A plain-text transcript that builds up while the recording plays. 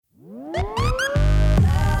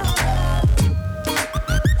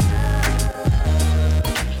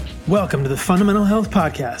Welcome to the Fundamental Health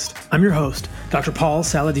Podcast. I'm your host, Dr. Paul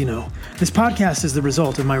Saladino. This podcast is the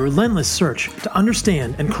result of my relentless search to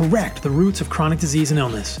understand and correct the roots of chronic disease and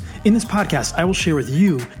illness. In this podcast, I will share with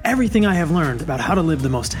you everything I have learned about how to live the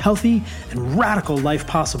most healthy and radical life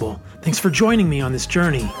possible. Thanks for joining me on this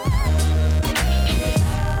journey.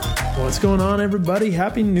 What's going on, everybody?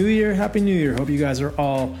 Happy New Year. Happy New Year. Hope you guys are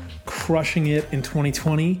all crushing it in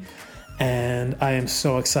 2020. And I am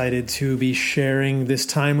so excited to be sharing this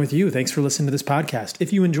time with you. Thanks for listening to this podcast.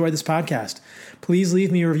 If you enjoy this podcast, please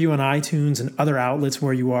leave me a review on iTunes and other outlets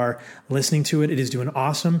where you are listening to it. It is doing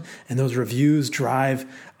awesome, and those reviews drive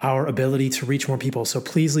our ability to reach more people. So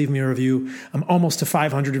please leave me a review. I'm almost to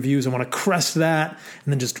 500 reviews. I want to crest that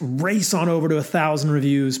and then just race on over to 1,000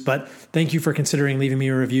 reviews. But thank you for considering leaving me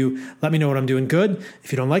a review. Let me know what I'm doing good.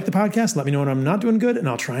 If you don't like the podcast, let me know what I'm not doing good, and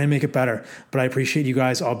I'll try and make it better. But I appreciate you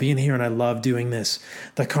guys all being here, and I love doing this.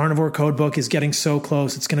 The Carnivore Codebook is getting so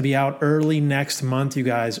close. It's going to be out early next month, you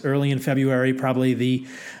guys, early in February. Probably the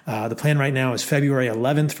plan right now is February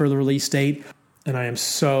 11th for the release date. And I am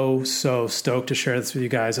so stoked to share this with you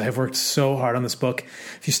guys. I have worked so hard on this book.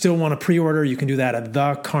 If you still want to pre-order, you can do that at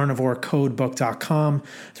thecarnivorecodebook.com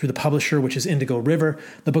through the publisher, which is Indigo River.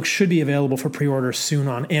 The book should be available for pre-order soon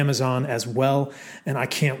on Amazon as well. And I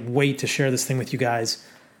can't wait to share this thing with you guys.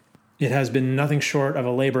 It has been nothing short of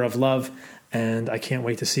a labor of love, and I can't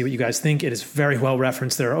wait to see what you guys think. It is very well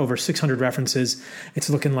referenced. There are over 600 references. It's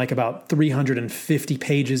looking like about 350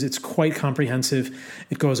 pages. It's quite comprehensive.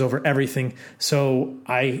 It goes over everything. So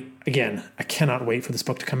I cannot wait for this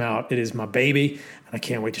book to come out. It is my baby, and I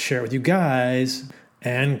can't wait to share it with you guys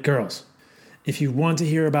and girls. If you want to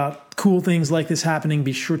hear about cool things like this happening,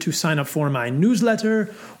 be sure to sign up for my newsletter,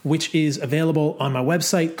 which is available on my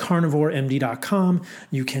website, carnivoremd.com.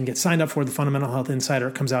 You can get signed up for the Fundamental Health Insider.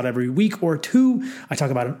 It comes out every week or two. I talk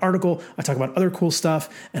about an article. I talk about other cool stuff,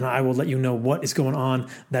 and I will let you know what is going on.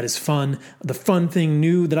 That is fun. The fun thing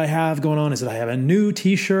new that I have going on is that I have a new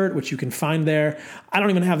t-shirt, which you can find there. I don't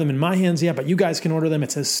even have them in my hands yet, but you guys can order them.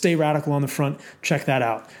 It says Stay Radical on the front. Check that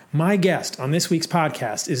out. My guest on this week's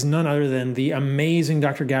podcast is none other than the amazing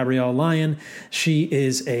Dr. Gabrielle Lyon. She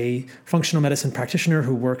is a functional medicine practitioner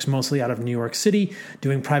who works mostly out of New York City,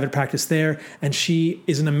 doing private practice there. And she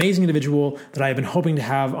is an amazing individual that I have been hoping to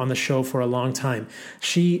have on the show for a long time.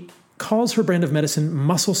 She calls her brand of medicine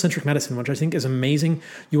muscle-centric medicine, which I think is amazing.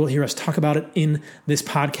 You will hear us talk about it in this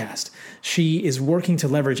podcast. She is working to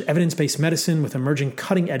leverage evidence-based medicine with emerging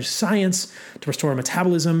cutting-edge science to restore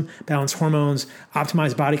metabolism, balance hormones,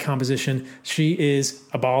 optimize body composition. She is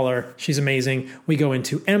a baller. She's amazing. We go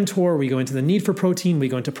into mTOR. We go into the need for protein. We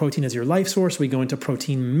go into protein as your life source. We go into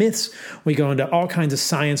protein myths. We go into all kinds of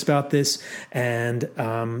science about this, and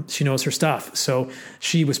she knows her stuff. So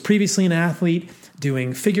she was previously an athlete,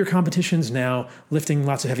 doing figure competitions, now lifting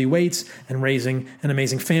lots of heavy weights and raising an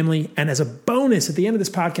amazing family. And as a bonus, at the end of this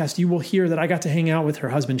podcast, you will hear that I got to hang out with her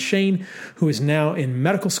husband, Shane, who is now in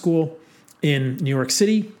medical school in New York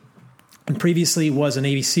City, and previously was a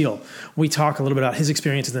Navy SEAL. We talk a little bit about his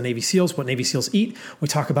experience as the Navy SEALs, what Navy SEALs eat. We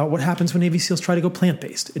talk about what happens when Navy SEALs try to go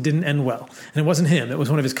plant-based. It didn't end well. And it wasn't him. It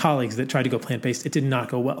was one of his colleagues that tried to go plant-based. It did not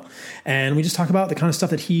go well. And we just talk about the kind of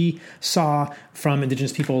stuff that he saw from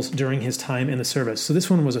Indigenous peoples during his time in the service. So this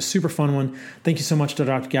one was a super fun one. Thank you so much to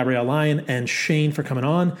Dr. Gabrielle Lyon and Shane for coming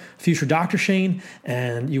on, future Dr. Shane.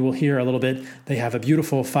 And you will hear a little bit. They have a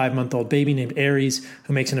beautiful 5-month-old baby named Aries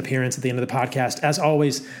who makes an appearance at the end of the podcast. As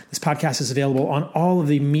always, this podcast is available on all of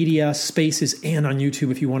the media spaces and on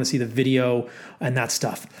YouTube if you want to see the video and that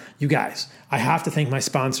stuff. You guys, I have to thank my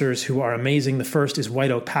sponsors who are amazing. The first is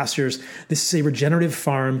White Oak Pastures. This is a regenerative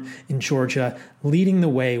farm in Georgia leading the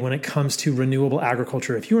way when it comes to renewable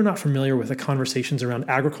agriculture. If you are not familiar with the conversations around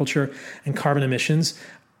agriculture and carbon emissions,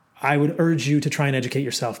 I would urge you to try and educate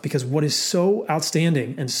yourself, because what is so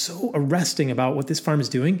outstanding and so arresting about what this farm is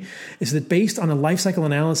doing is that based on a life cycle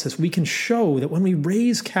analysis, we can show that when we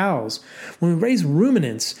raise cows, when we raise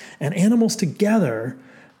ruminants and animals together,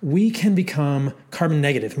 we can become carbon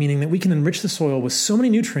negative, meaning that we can enrich the soil with so many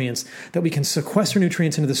nutrients that we can sequester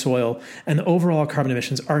nutrients into the soil, and the overall carbon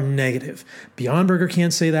emissions are negative. Beyond Burger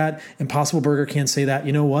can't say that. Impossible Burger can't say that.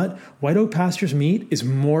 You know what? White Oak Pastures meat is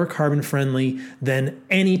more carbon friendly than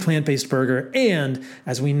any plant-based burger. And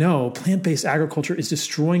as we know, plant-based agriculture is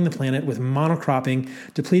destroying the planet with monocropping.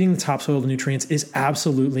 Depleting the topsoil of nutrients is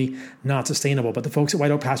absolutely not sustainable. But the folks at White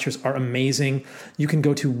Oak Pastures are amazing. You can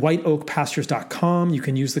go to whiteoakpastures.com. You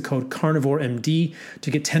can use the code CarnivoreMD to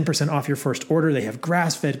get 10% off your first order. They have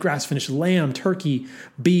grass-fed, grass-finished lamb, turkey,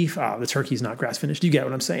 beef. The turkey's not grass-finished. You get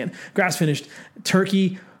what I'm saying. Grass-finished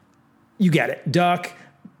turkey, you get it. Duck,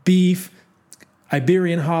 beef,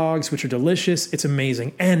 Iberian hogs, which are delicious. It's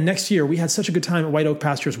amazing. And next year, we had such a good time at White Oak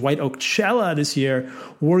Pastures, White Oakchella this year.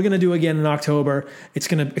 We're going to do it again in October. I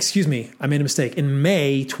made a mistake. In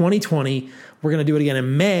May 2020, we're going to do it again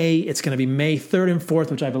in May. It's going to be May 3rd and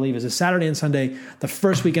 4th, which I believe is a Saturday and Sunday, the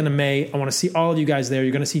first weekend of May. I want to see all of you guys there.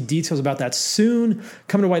 You're going to see details about that soon.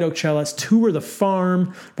 Come to White Oakchella, tour the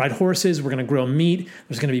farm, ride horses. We're going to grill meat.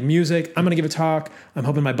 There's going to be music. I'm going to give a talk. I'm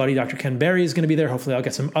hoping my buddy, Dr. Ken Berry, is going to be there. Hopefully I'll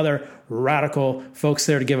get some other radical folks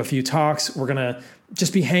there to give a few talks. We're going to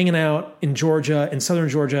just be hanging out in Georgia, in southern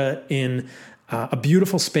Georgia, in a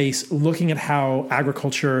beautiful space, looking at how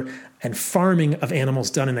agriculture and farming of animals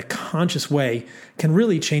done in a conscious way can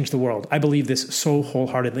really change the world. I believe this so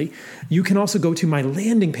wholeheartedly. You can also go to my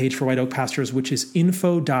landing page for White Oak Pastures, which is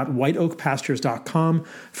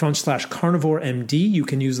info.whiteoakpastures.com/carnivoremd. You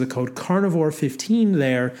can use the code carnivore15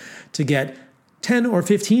 there to get 10 or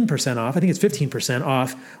 15% off. I think it's 15%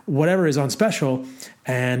 off whatever is on special.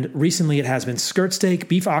 And recently it has been skirt steak,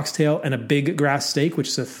 beef oxtail, and a big grass steak, which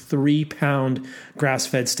is a 3-pound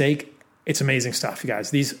grass-fed steak. It's amazing stuff, you guys.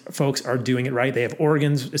 These folks are doing it right. They have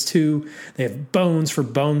organs as too. They have bones for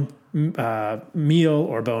bone meal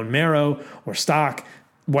or bone marrow or stock.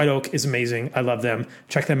 White Oak is amazing. I love them.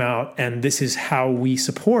 Check them out. And this is how we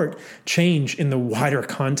support change in the wider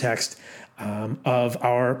context of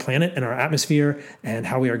our planet and our atmosphere, and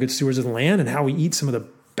how we are good stewards of the land, and how we eat some of the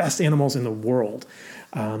best animals in the world.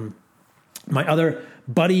 My other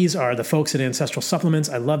buddies are the folks at Ancestral Supplements.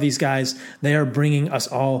 I love these guys. They are bringing us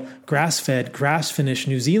all grass-fed, grass-finished,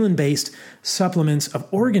 New Zealand-based supplements of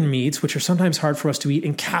organ meats, which are sometimes hard for us to eat,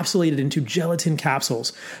 encapsulated into gelatin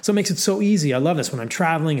capsules. So it makes it so easy. I love this when I'm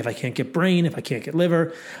traveling. If I can't get brain, if I can't get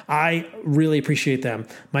liver, I really appreciate them.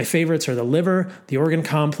 My favorites are the liver, the organ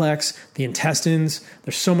complex, the intestines.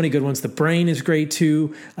 There's so many good ones. The brain is great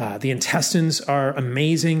too. The intestines are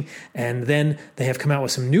amazing. And then they have come out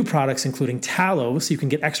with some new products, including tallow, so you can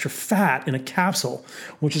get extra fat in a capsule,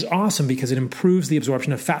 which is awesome because it improves the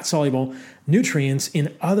absorption of fat-soluble nutrients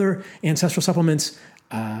in other Ancestral Supplements,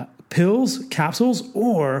 pills, capsules,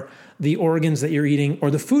 or the organs that you're eating, or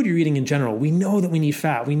the food you're eating in general. We know that we need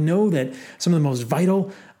fat. We know that some of the most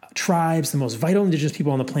vital tribes, the most vital indigenous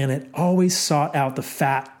people on the planet always sought out the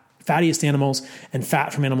fattiest animals and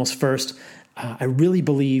fat from animals first. I really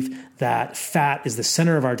believe that fat is the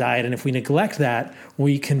center of our diet, and if we neglect that,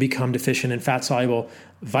 we can become deficient in fat-soluble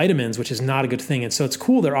vitamins, which is not a good thing. And so it's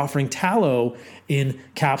cool they're offering tallow in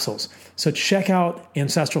capsules. So check out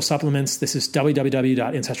Ancestral Supplements. This is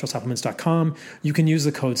www.ancestralsupplements.com. You can use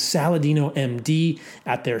the code SaladinoMD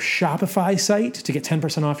at their Shopify site to get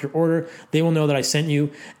 10% off your order. They will know that I sent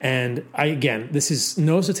you. And this is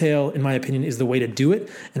nose to tail, in my opinion, is the way to do it.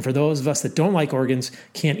 And for those of us that don't like organs,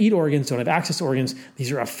 can't eat organs, don't have access to organs,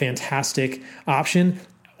 these are a fantastic option.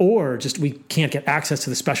 Or just we can't get access to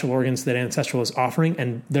the special organs that Ancestral is offering,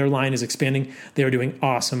 and their line is expanding. They are doing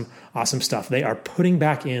awesome, awesome stuff. They are putting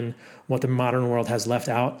back in what the modern world has left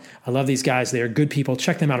out. I love these guys. They are good people.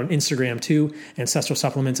 Check them out on Instagram too, Ancestral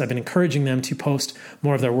Supplements. I've been encouraging them to post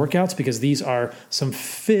more of their workouts because these are some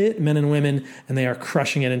fit men and women, and they are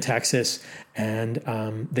crushing it in Texas. And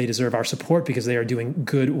they deserve our support because they are doing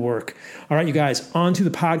good work. All right, you guys, on to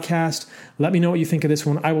the podcast. Let me know what you think of this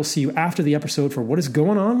one. I will see you after the episode for what is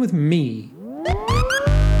going on with me.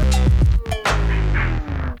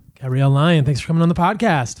 Gabrielle Lyon, thanks for coming on the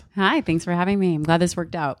podcast. Hi, thanks for having me. I'm glad this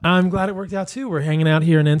worked out. I'm glad it worked out too. We're hanging out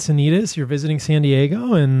here in Encinitas. You're visiting San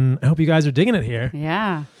Diego, and I hope you guys are digging it here.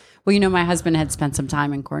 Yeah. Well, my husband had spent some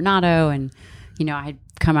time in Coronado, and, I had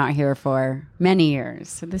come out here for many years.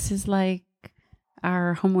 So this is like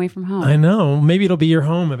our home away from home. I know. Maybe it'll be your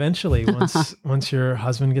home eventually once your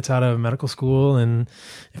husband gets out of medical school, and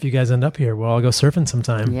if you guys end up here, we'll all go surfing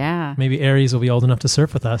sometime. Yeah. Maybe Aries will be old enough to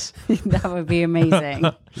surf with us. That would be amazing.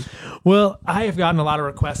 Well, I have gotten a lot of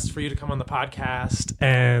requests for you to come on the podcast,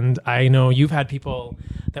 and I know you've had people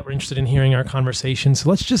that were interested in hearing our conversation.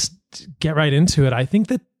 So let's just get right into it. I think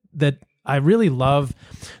that I really love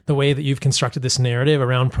the way that you've constructed this narrative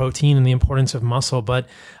around protein and the importance of muscle, but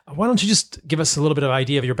why don't you just give us a little bit of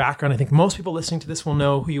idea of your background? I think most people listening to this will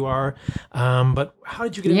know who you are, but how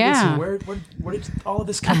did you get into this, and where did all of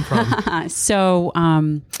this come from? So,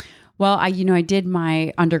 I did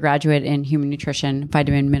my undergraduate in human nutrition,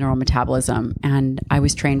 vitamin mineral metabolism, and I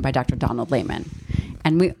was trained by Dr. Donald Layman.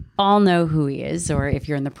 And we all know who he is, or if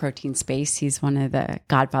you're in the protein space, he's one of the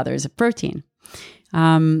godfathers of protein.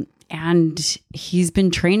 And he's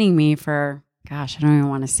been training me for, I don't even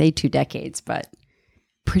want to say 2 decades, but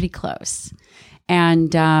pretty close. And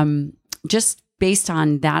just based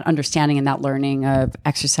on that understanding and that learning of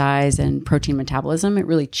exercise and protein metabolism, it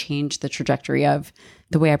really changed the trajectory of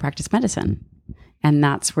the way I practice medicine. And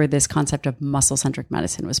that's where this concept of muscle-centric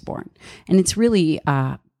medicine was born. And it's really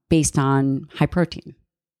based on high protein.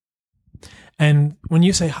 And when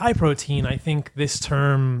you say high protein, I think this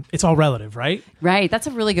term, it's all relative, right? Right. That's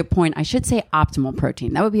a really good point. I should say optimal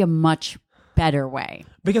protein. That would be a much better way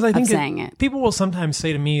because I think of saying it. People will sometimes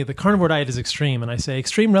say to me, the carnivore diet is extreme. And I say,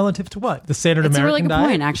 extreme relative to what? The standard It's American diet? It's a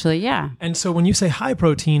really good point, actually, yeah. And so when you say high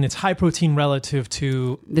protein, it's high protein relative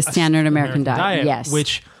to the standard American diet, yes.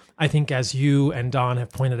 Which I think, as you and Don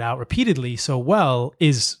have pointed out repeatedly so well,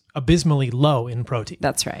 is abysmally low in protein.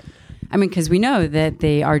 That's right. I mean, because we know that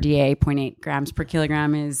the RDA 0.8 grams per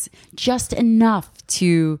kilogram is just enough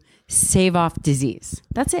to stave off disease.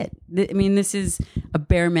 That's it. I mean, this is a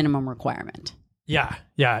bare minimum requirement. Yeah.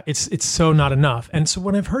 It's so not enough. And so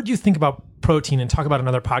when I've heard you think about protein and talk about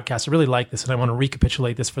another podcast, I really like this and I want to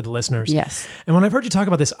recapitulate this for the listeners. Yes. And when I've heard you talk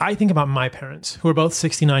about this, I think about my parents, who are both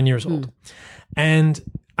 69 years old. And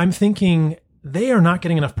I'm thinking they are not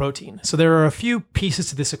getting enough protein. So there are a few pieces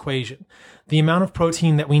to this equation. The amount of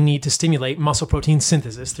protein that we need to stimulate muscle protein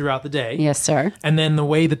synthesis throughout the day. Yes, sir. And then the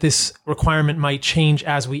way that this requirement might change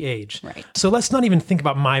as we age. Right. So let's not even think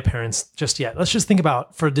about my parents just yet. Let's just think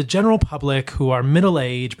about for the general public who are middle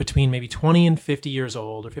age, between maybe 20 and 50 years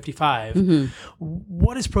old or 55,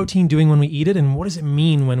 what is protein doing when we eat it? And what does it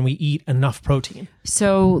mean when we eat enough protein?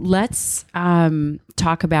 So let's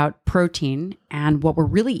talk about protein, and what we're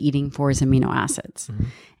really eating for is amino acids.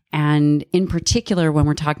 And in particular, when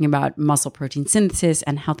we're talking about muscle protein synthesis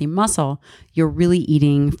and healthy muscle, you're really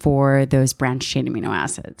eating for those branched chain amino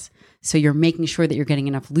acids. So you're making sure that you're getting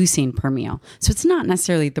enough leucine per meal. So it's not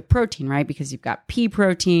necessarily the protein, right? Because you've got pea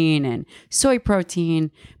protein and soy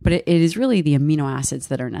protein, but it is really the amino acids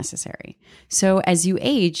that are necessary. So as you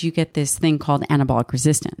age, you get this thing called anabolic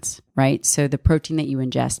resistance, right? So the protein that you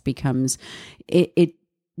ingest becomes, it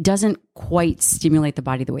doesn't quite stimulate the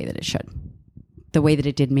body the way that it should. The way that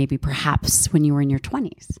it did maybe perhaps when you were in your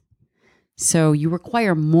 20s. So you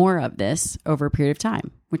require more of this over a period of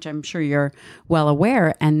time, which I'm sure you're well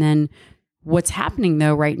aware. And then what's happening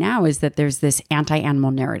though right now is that there's this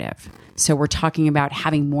anti-animal narrative. So we're talking about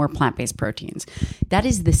having more plant-based proteins. That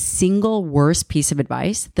is the single worst piece of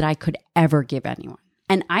advice that I could ever give anyone.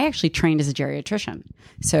 And I actually trained as a geriatrician.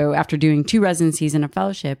 So after doing 2 residencies and a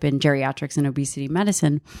fellowship in geriatrics and obesity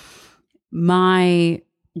medicine, my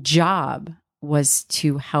job was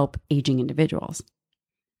to help aging individuals.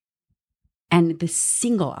 And the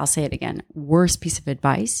single, I'll say it again, worst piece of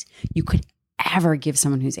advice you could ever give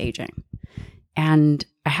someone who's aging. And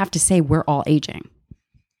I have to say, we're all aging.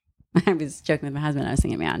 I was joking with my husband. I was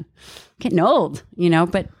thinking, man, I'm getting old,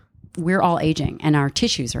 but we're all aging and our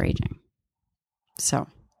tissues are aging. So.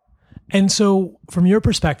 And so from your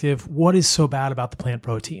perspective, what is so bad about the plant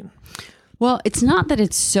protein? Well, it's not that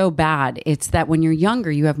it's so bad. It's that when you're younger,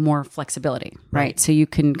 you have more flexibility, right? So you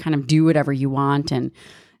can kind of do whatever you want and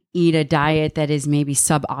eat a diet that is maybe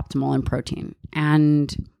suboptimal in protein.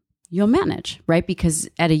 And you'll manage, right? Because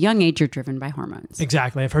at a young age, you're driven by hormones.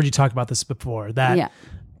 Exactly. I've heard you talk about this before. That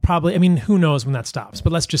probably, I mean, who knows when that stops?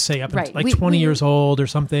 But let's just say up until 20 years old or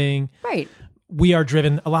something. Right. We are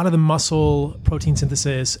driven, a lot of the muscle protein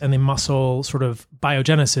synthesis and the muscle sort of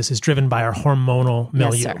biogenesis is driven by our hormonal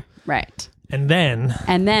milieu. Yes, sir. Right. And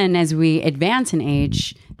then as we advance in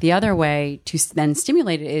age, the other way to then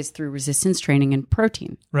stimulate it is through resistance training and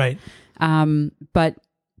protein. Right. But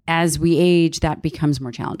as we age, that becomes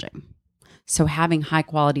more challenging. So having high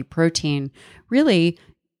quality protein really,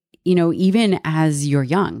 even as you're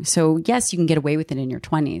young. So yes, you can get away with it in your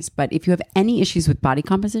 20s, but if you have any issues with body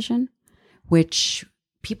composition, which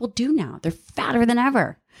people do now, they're fatter than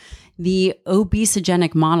ever. The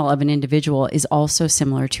obesogenic model of an individual is also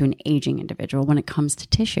similar to an aging individual when it comes to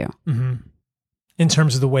tissue. Mm-hmm. In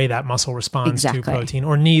terms of the way that muscle responds to protein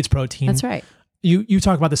or needs protein. That's right. You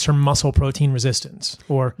talk about this term muscle protein resistance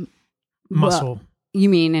or muscle. Well, you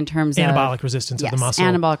mean in terms of anabolic resistance of the muscle?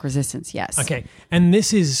 Anabolic resistance, yes. Okay. And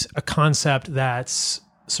this is a concept that's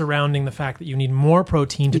surrounding the fact that you need more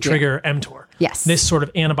protein to trigger mTOR. Yes. This sort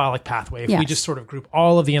of anabolic pathway. If we just sort of group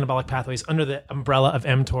all of the anabolic pathways under the umbrella of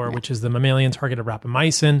mTOR, which is the mammalian target of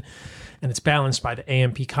rapamycin, and it's balanced by the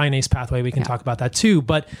AMP kinase pathway. We can talk about that too.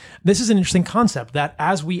 But this is an interesting concept that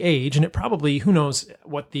as we age, and it probably, who knows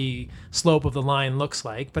what the slope of the line looks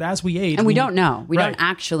like, but as we age... And we don't know. We don't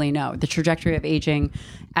actually know. The trajectory of aging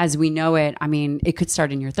as we know it, I mean, it could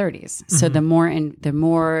start in your 30s. So the more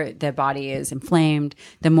the body is inflamed,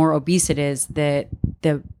 the more obese it is, the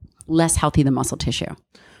less healthy the muscle tissue.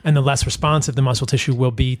 And the less responsive the muscle tissue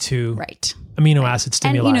will be to Right. amino acid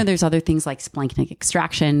stimuli. And, there's other things like splanchnic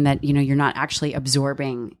extraction that, you're not actually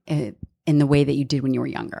absorbing it in the way that you did when you were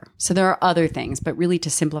younger. So there are other things, but really to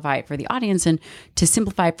simplify it for the audience and to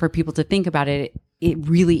simplify it for people to think about it, it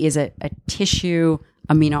really is a tissue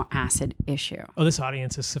amino acid issue. Oh, this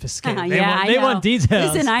audience is sophisticated. They want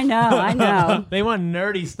details. Listen, I know. They want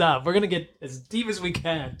nerdy stuff. We're going to get as deep as we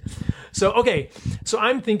can. So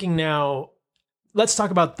I'm thinking now, let's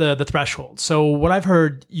talk about the threshold. So what I've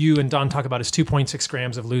heard you and Don talk about is 2.6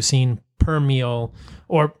 grams of leucine per meal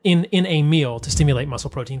or in a meal to stimulate muscle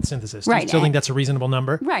protein synthesis. Do you still think that's a reasonable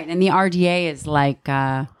number? Right. And the RDA is like,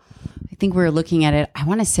 I think we were looking at it, I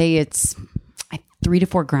want to say it's 3 to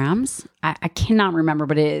 4 grams. I cannot remember,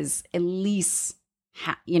 but it is at least,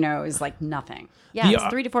 is like nothing. Yeah, it's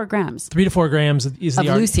 3 to 4 grams. 3 to 4 grams is of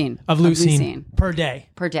leucine. Of leucine per day.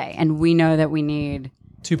 Per day. And we know that we need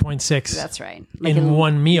 2.6. That's right. In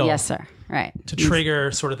one meal. Yes, sir. Right. To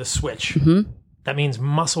trigger sort of the switch. Mm-hmm. That means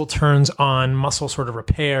muscle turns on, muscle sort of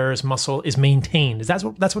repairs, muscle is maintained. That's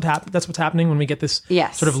what's happening when we get this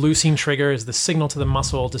sort of leucine trigger, is the signal to the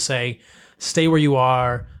muscle to say, stay where you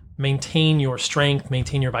are, maintain your strength,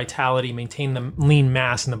 maintain your vitality, maintain the lean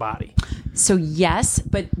mass in the body. So yes,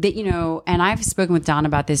 but and I've spoken with Don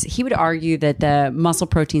about this. He would argue that the muscle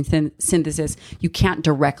protein synthesis, you can't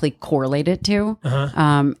directly correlate it to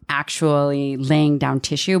actually laying down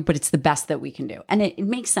tissue, but it's the best that we can do. And it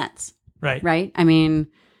makes sense. Right. I mean,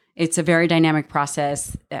 it's a very dynamic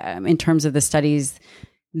process in terms of the studies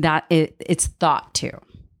that it's thought to.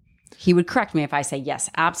 He would correct me if I say,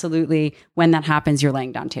 yes, absolutely. When that happens, you're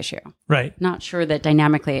laying down tissue. Right. Not sure that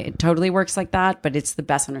dynamically it totally works like that, but it's the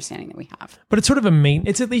best understanding that we have. But it's sort of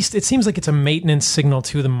it seems like it's a maintenance signal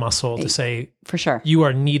to the muscle to say, for sure, you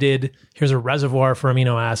are needed. Here's a reservoir for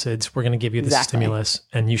amino acids. We're going to give you this stimulus,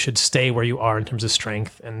 and you should stay where you are in terms of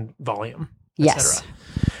strength and volume, etc.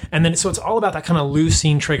 And then, so it's all about that kind of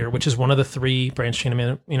leucine trigger, which is one of the 3 branched chain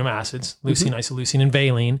amino acids, leucine, isoleucine, and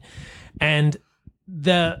valine. And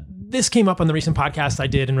this came up on the recent podcast I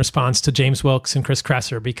did in response to James Wilks and Chris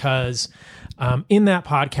Kresser, because in that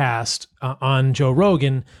podcast on Joe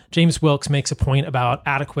Rogan, James Wilks makes a point about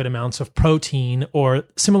adequate amounts of protein or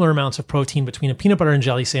similar amounts of protein between a peanut butter and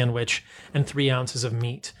jelly sandwich and 3 ounces of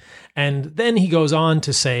meat. And then he goes on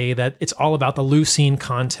to say that it's all about the leucine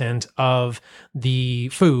content of the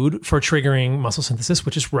food for triggering muscle synthesis,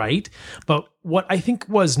 which is right. But what I think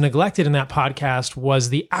was neglected in that podcast was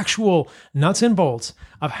the actual nuts and bolts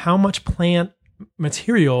of how much plant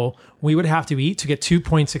material we would have to eat to get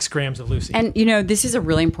 2.6 grams of leucine. And, this is a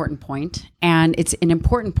really important point. And it's an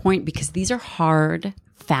important point because these are hard,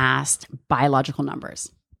 fast, biological numbers.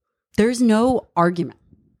 There's no argument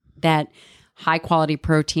that high quality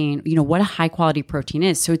protein, what a high quality protein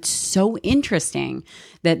is. So it's so interesting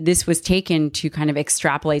that this was taken to kind of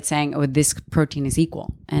extrapolate saying, oh, this protein is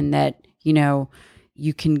equal, and that,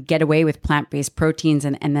 you can get away with plant-based proteins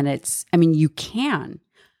and then you can,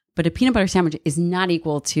 but a peanut butter sandwich is not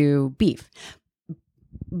equal to beef,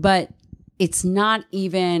 but it's not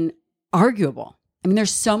even arguable. I mean,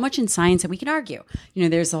 there's so much in science that we can argue.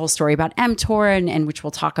 There's the whole story about mTOR and which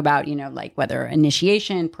we'll talk about, like whether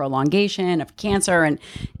initiation, prolongation of cancer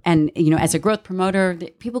and as a growth promoter,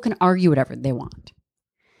 people can argue whatever they want.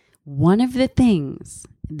 One of the things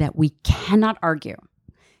that we cannot argue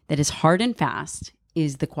that is hard and fast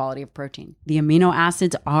is the quality of protein. The amino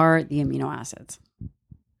acids are the amino acids.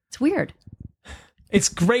 It's weird. It's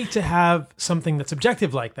great to have something that's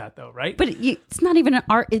objective like that, though, right? But it's not even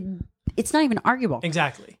it's not even arguable.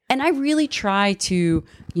 Exactly. And I really try to,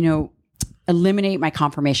 eliminate my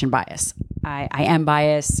confirmation bias. I am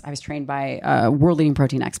biased. I was trained by a world-leading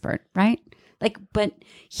protein expert, right? But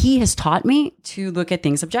he has taught me to look at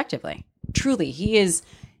things objectively. Truly, he is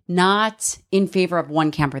not in favor of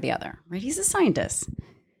one camp or the other, right? He's a scientist.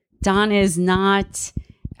 Don is not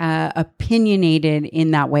opinionated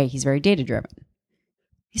in that way. He's very data-driven.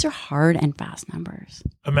 These are hard and fast numbers.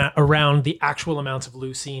 Around the actual amounts of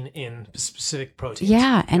leucine in specific proteins.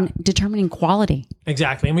 Yeah, and determining quality.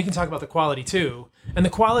 Exactly. And we can talk about the quality too. And the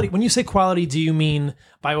quality, when you say quality, do you mean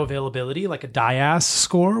bioavailability, like a DIAS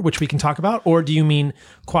score, which we can talk about? Or do you mean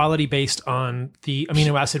quality based on the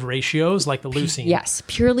amino acid ratios, like the leucine? Yes,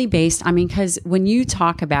 purely based. Because when you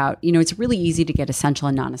talk about, it's really easy to get essential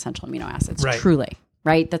and non-essential amino acids, right. Truly.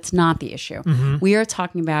 Right? That's not the issue. Mm-hmm. We are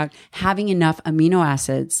talking about having enough amino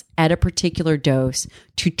acids at a particular dose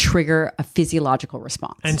to trigger a physiological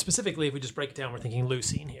response. And specifically, if we just break it down, we're thinking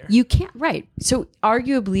leucine here. You can't, right. So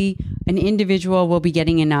arguably, an individual will be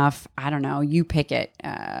getting enough, I don't know, you pick it,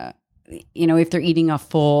 if they're eating a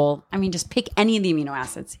full, just pick any of the amino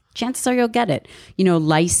acids, chances are you'll get it.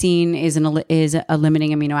 Lysine is a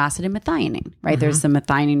limiting amino acid in methionine, right? There's the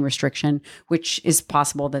methionine restriction, which is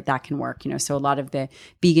possible that can work. So a lot of the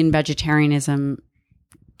vegan vegetarianism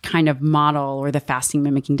kind of model or the fasting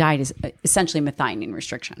mimicking diet is essentially methionine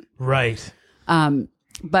restriction. Right.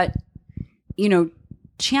 But,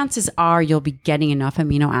 chances are you'll be getting enough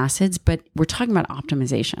amino acids, but we're talking about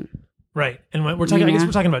optimization. Right. And when we're talking, I guess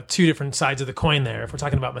we're talking about two different sides of the coin there. If we're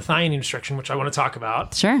talking about methionine restriction, which I want to talk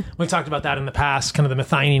about. Sure. We've talked about that in the past, kind of the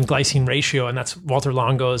methionine glycine ratio, and that's Walter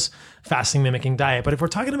Longo's fasting mimicking diet. But if we're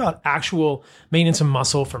talking about actual maintenance of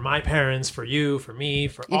muscle for my parents, for you, for me,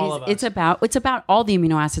 for all of us. It's about all the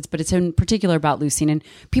amino acids, but it's in particular about leucine. And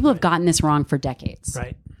people have gotten this wrong for decades.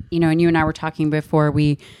 Right. And you and I were talking before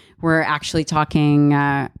we were actually talking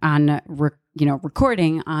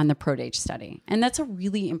recording on the PRODAGE study. And that's a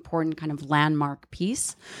really important kind of landmark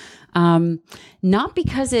piece. Not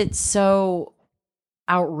because it's so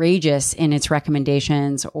outrageous in its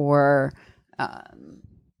recommendations or,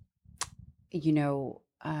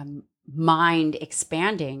 mind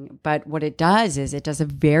expanding, but what it does is it does a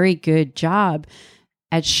very good job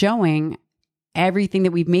at showing everything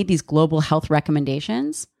that we've made these global health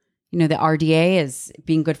recommendations. The RDA as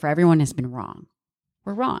being good for everyone has been wrong.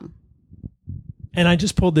 We're wrong. And I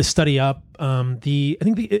just pulled this study up. I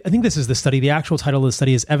think this is the study. The actual title of the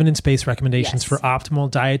study is Evidence-Based Recommendations for Optimal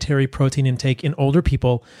Dietary Protein Intake in Older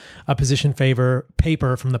People, a position paper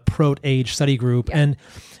from the PROAGE study group. Yep. And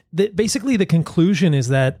basically the conclusion is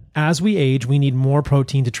that as we age, we need more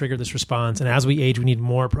protein to trigger this response. And as we age, we need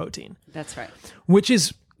more protein. That's right. Which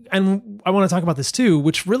is, and I want to talk about this too,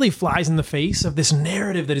 which really flies in the face of this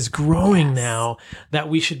narrative that is growing now that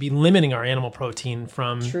we should be limiting our animal protein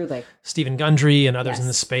from Stephen Gundry and others in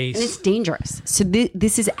the space. And it's dangerous. So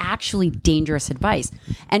this is actually dangerous advice.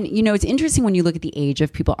 And, it's interesting when you look at the age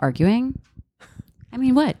of people arguing.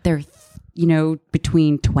 They're,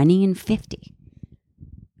 between 20 and 50.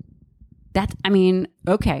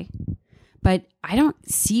 Okay. But I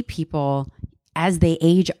don't see people as they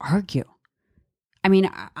age argue. I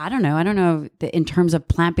don't know. I don't know in terms of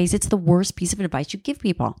plant-based, it's the worst piece of advice you give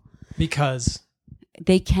people. Because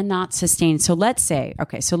they cannot sustain. So let's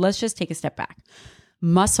just take a step back.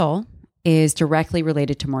 Muscle is directly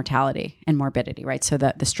related to mortality and morbidity, right? So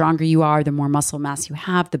the stronger you are, the more muscle mass you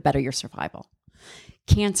have, the better your survival.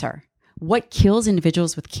 Cancer. What kills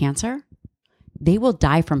individuals with cancer? They will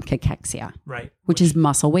die from cachexia, right? Which is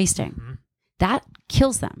muscle wasting. Mm-hmm. That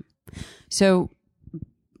kills them. So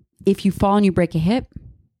if you fall and you break a hip,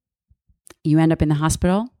 you end up in the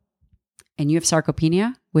hospital and you have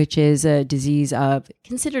sarcopenia, which is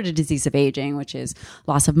considered a disease of aging, which is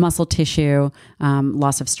loss of muscle tissue,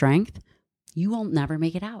 loss of strength, you will never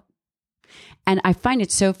make it out. And I find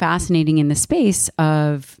it so fascinating in the space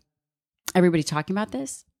of everybody talking about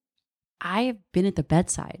this. I have been at the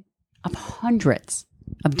bedside of hundreds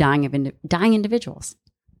of dying individuals.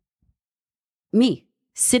 Me,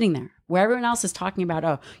 sitting there, where everyone else is talking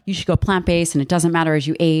about, you should go plant-based and it doesn't matter as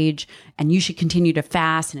you age, and you should continue to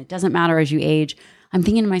fast and it doesn't matter as you age. I'm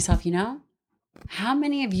thinking to myself, how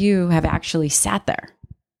many of you have actually sat there?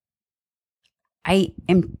 I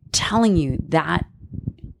am telling you that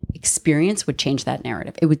experience would change that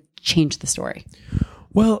narrative. It would change the story.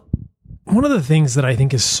 Well, one of the things that I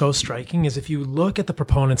think is so striking is if you look at the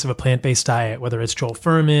proponents of a plant-based diet, whether it's Joel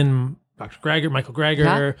Fuhrman, Michael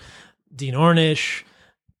Greger, Dean Ornish,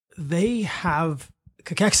 they have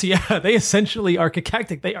cachexia. They essentially are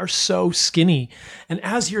cachectic. They are so skinny. And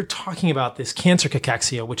as you're talking about this cancer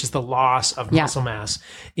cachexia, which is the loss of muscle mass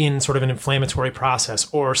in sort of an inflammatory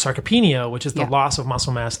process, or sarcopenia, which is the loss of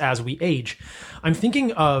muscle mass as we age, I'm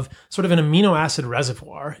thinking of sort of an amino acid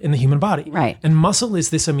reservoir in the human body. Right. And muscle is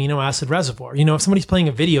this amino acid reservoir. If somebody's playing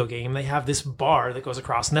a video game, they have this bar that goes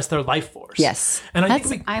across, and that's their life force. Yes. And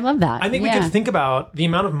I love that. I think we could think about the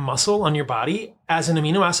amount of muscle on your body as an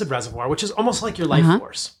amino acid reservoir, which is almost like your life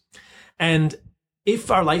force. And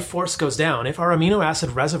if our life force goes down, if our amino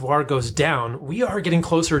acid reservoir goes down, we are getting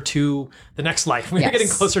closer to the next life. We are getting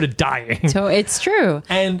closer to dying. So it's true.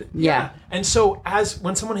 And and so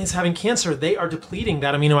when someone is having cancer, they are depleting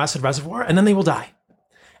that amino acid reservoir and then they will die.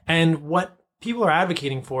 And what people are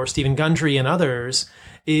advocating for, Stephen Gundry and others,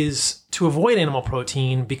 is to avoid animal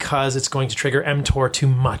protein because it's going to trigger mTOR too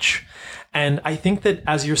much. And I think that,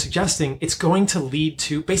 as you're suggesting, it's going to lead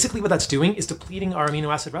to, basically what that's doing is depleting our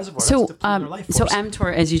amino acid reservoir. So, that's depleting our life force. So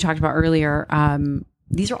mTOR, as you talked about earlier,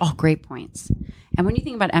 these are all great points. And when you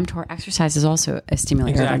think about mTOR, exercise is also a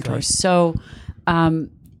stimulator of mTOR. So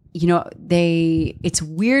it's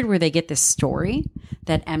weird where they get this story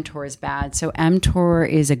that mTOR is bad. So mTOR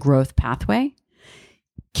is a growth pathway.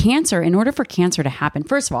 Cancer, in order for cancer to happen,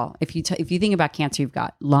 first of all, if you think about cancer, you've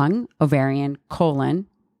got lung, ovarian, colon,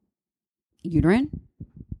 uterine,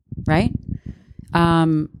 right?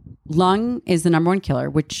 Lung is the number one killer,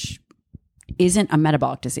 which isn't a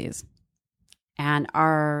metabolic disease. And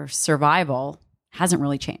our survival hasn't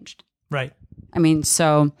really changed. Right. I mean,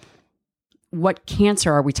 so what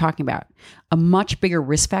cancer are we talking about? A much bigger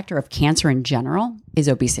risk factor of cancer in general is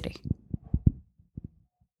obesity.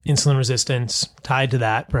 Insulin resistance tied to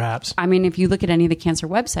that, perhaps. I mean, if you look at any of the cancer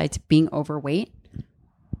websites, being overweight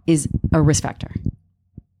is a risk factor.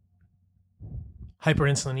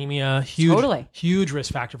 Hyperinsulinemia, huge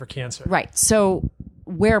risk factor for cancer. Right. So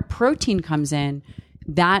where protein comes in,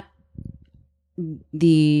 that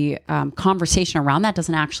the conversation around that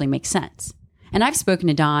doesn't actually make sense. And I've spoken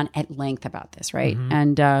to Don at length about this, right? Mm-hmm.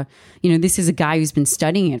 And, this is a guy who's been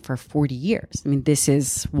studying it for 40 years. I mean, this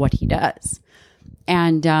is what he does.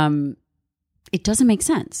 And it doesn't make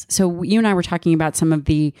sense. So you and I were talking about some of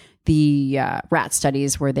the rat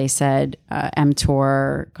studies where they said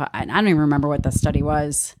mTOR, I don't even remember what the study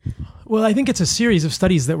was. Well, I think it's a series of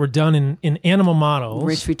studies that were done in animal models.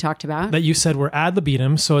 Which we talked about. That you said were ad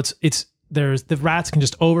libitum. So there's the rats can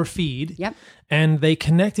just overfeed. Yep. And they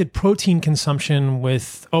connected protein consumption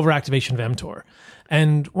with overactivation of mTOR.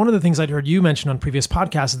 And one of the things I'd heard you mention on previous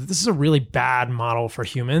podcasts is that this is a really bad model for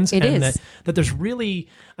humans. It is. That there's really,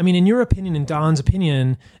 I mean, in your opinion, in Don's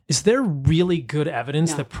opinion, is there really good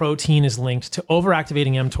evidence that protein is linked to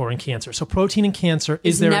overactivating mTOR in cancer? So protein and cancer,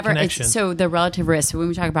 is there a connection? So the relative risk, so when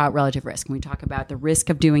we talk about relative risk, when we talk about the risk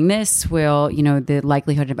of doing this, the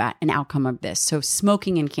likelihood of an outcome of this. So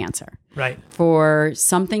smoking and cancer. Right. For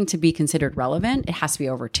something to be considered relevant, it has to be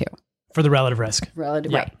over 2. For the relative risk. Right.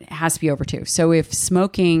 It has to be over 2. So if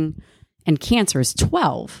smoking and cancer is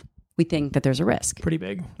 12, we think that there's a risk. Pretty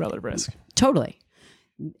big relative risk. Totally.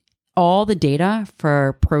 All the data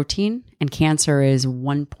for protein and cancer is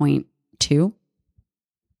 1.2,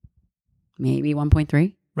 maybe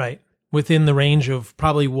 1.3. Right. Within the range of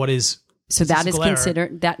probably what is. So that is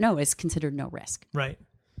considered, it's considered no risk. Right.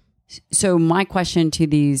 So my question to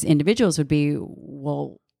these individuals would be,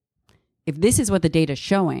 well, if this is what the data is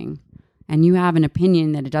showing, and you have an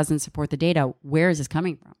opinion that it doesn't support the data, where is this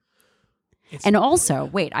coming from? And also,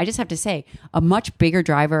 I just have to say, a much bigger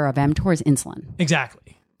driver of mTOR is insulin.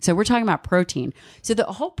 Exactly. So we're talking about protein. So the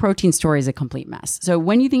whole protein story is a complete mess. So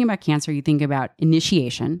when you think about cancer, you think about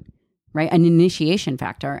initiation, right? An initiation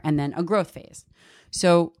factor, and then a growth phase.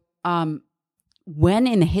 So when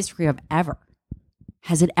in the history of ever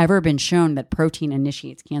has it ever been shown that protein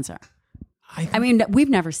initiates cancer? I mean, we've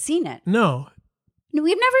never seen it. No. We've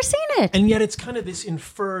never seen it. And yet it's kind of this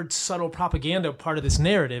inferred subtle propaganda part of this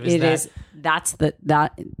narrative. That's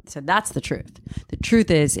the truth. The truth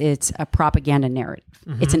is it's a propaganda narrative.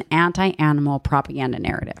 Mm-hmm. It's an anti-animal propaganda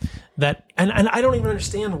narrative. And I don't even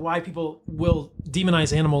understand why people will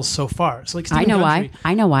demonize animals so far. So like I know why.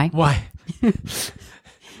 Why?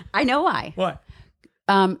 I know why. Why?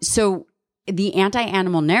 So the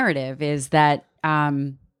anti-animal narrative is that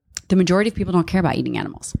the majority of people don't care about eating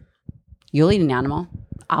animals. You'll eat an animal.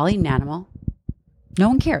 I'll eat an animal. No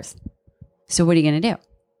one cares. So what are you going to do?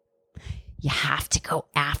 You have to go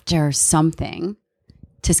after something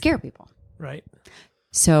to scare people. Right.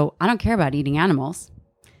 So I don't care about eating animals.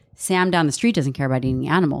 Sam down the street doesn't care about eating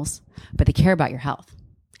animals, but they care about your health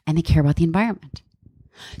and they care about the environment.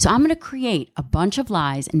 So I'm going to create a bunch of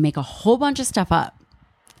lies and make a whole bunch of stuff up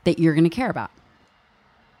that you're going to care about.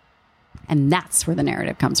 And that's where the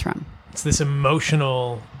narrative comes from. It's this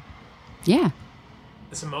emotional... Yeah.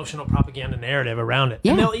 This emotional propaganda narrative around it.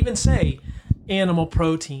 Yeah. And they'll even say animal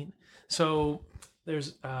protein. So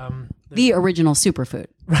there's the original superfood.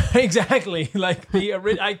 Right, exactly. Like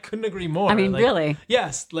I couldn't agree more. I mean, really?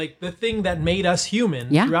 Yes, like the thing that made us human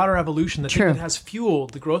throughout our evolution, the thing that has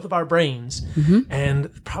fueled the growth of our brains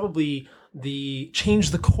and probably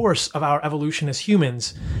changed the course of our evolution as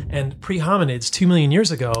humans and pre-hominids 2 million years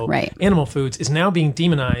ago. Right. Animal foods is now being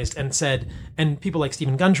demonized and said, and people like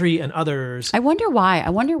Stephen Gundry and others. I wonder why.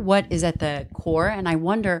 I wonder what is at the core. And I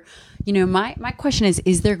wonder, my question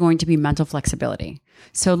is there going to be mental flexibility?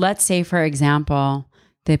 So let's say, for example,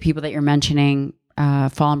 the people that you're mentioning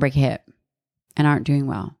fall and break a hip and aren't doing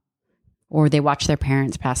well, or they watch their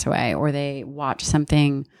parents pass away, or they watch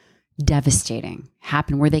something devastating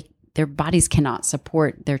happen where their bodies cannot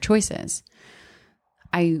support their choices.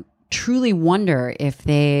 I truly wonder if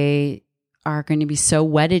they are going to be so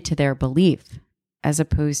wedded to their belief as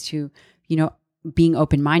opposed to, being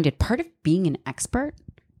open-minded. Part of being an expert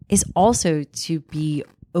is also to be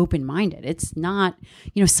open-minded. It's not,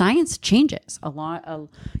 science changes a lot.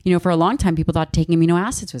 For a long time, people thought taking amino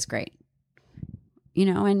acids was great.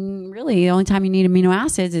 And really the only time you need amino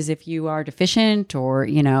acids is if you are deficient or,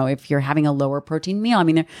 if you're having a lower protein meal. I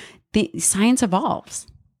mean, the science evolves,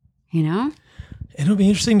 It'll be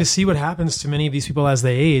interesting to see what happens to many of these people as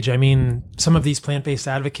they age. I mean, some of these plant-based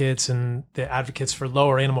advocates and the advocates for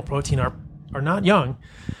lower animal protein are not young.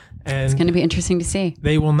 And it's going to be interesting to see.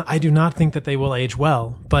 They will. I do not think that they will age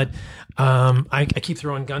well. But I keep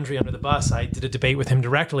throwing Gundry under the bus. I did a debate with him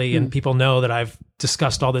directly, and people know that I've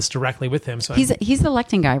discussed all this directly with him. So he's the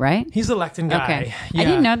lectin guy, right? He's the lectin guy. Okay. Yeah. I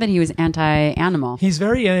didn't know that he was anti-animal. He's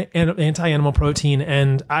very anti-animal protein,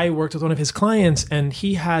 and I worked with one of his clients, and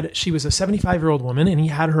she was a 75-year-old woman, and he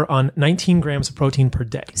had her on 19 grams of protein per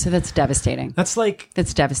day. So that's devastating. That's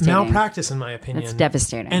devastating. Malpractice, in my opinion. That's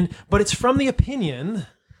devastating. But it's from the opinion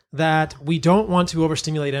that we don't want to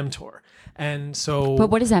overstimulate mTOR. And so... But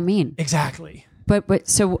what does that mean? Exactly.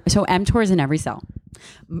 So mTOR is in every cell.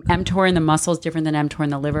 mTOR in the muscle is different than mTOR in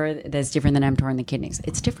the liver. That's different than mTOR in the kidneys.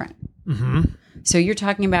 It's different. Mm-hmm. So you're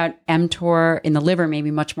talking about mTOR in the liver may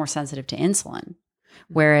be much more sensitive to insulin,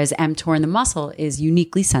 whereas mTOR in the muscle is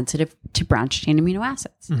uniquely sensitive to branched chain amino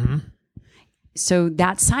acids. Mm-hmm. So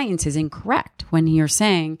that science is incorrect when you're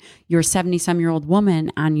saying you're a 70-some-year-old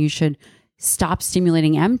woman and you should stop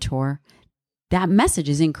stimulating mTOR. That message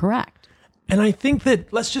is incorrect. And I think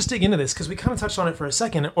that, let's just dig into this because we kind of touched on it for a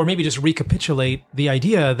second, or maybe just recapitulate the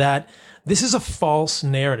idea that this is a false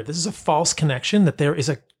narrative. This is a false connection, that there is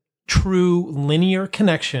a true linear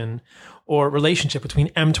connection or relationship between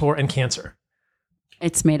mTOR and cancer.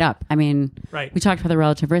 It's made up. I mean, right. We talked about the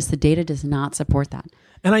relative risk. The data does not support that.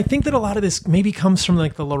 And I think that a lot of this maybe comes from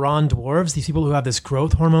like the Laron dwarves, these people who have this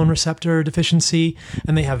growth hormone receptor deficiency,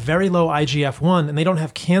 and they have very low IGF-1, and they don't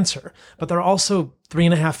have cancer, but they're also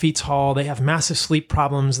 3.5 feet tall. They have massive sleep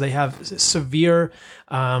problems. They have severe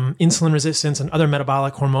insulin resistance and other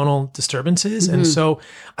metabolic hormonal disturbances. Mm-hmm. And so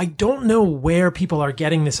I don't know where people are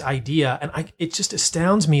getting this idea. And it just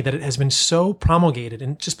astounds me that it has been so promulgated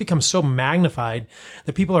and just become so magnified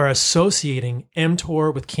that people are associating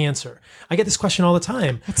mTOR with cancer. I get this question all the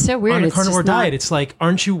time. It's so weird. On a carnivore diet, it's like,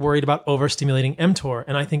 aren't you worried about overstimulating mTOR?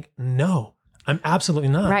 And I think, no, I'm absolutely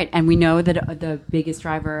not. Right. And we know that the biggest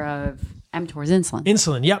driver of mTOR is insulin.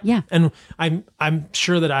 Insulin, yep. Yeah. And I'm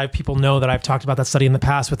sure that people know that I've talked about that study in the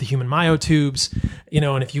past with the human myotubes,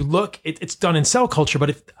 and if you look, it's done in cell culture,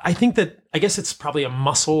 but I guess it's probably a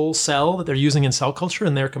muscle cell that they're using in cell culture,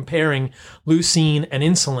 and they're comparing leucine and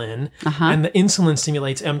insulin, and the insulin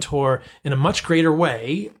stimulates mTOR in a much greater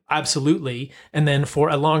way, absolutely, and then for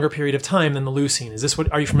a longer period of time than the leucine.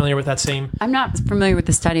 Are you familiar with that same? I'm not familiar with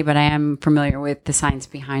the study, but I am familiar with the science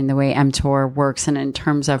behind the way mTOR works, and in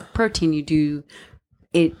terms of protein,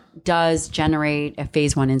 it does generate a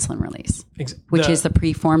phase 1 insulin release, which is the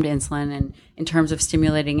preformed insulin. And in terms of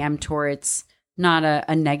stimulating mTOR, it's not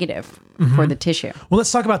a negative for the tissue. Well,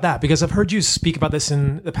 let's talk about that, because I've heard you speak about this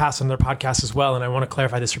in the past on their podcast as well, and I want to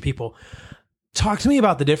clarify this for people. Talk to me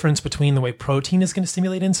about the difference between the way protein is going to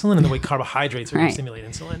stimulate insulin and the way carbohydrates are going to stimulate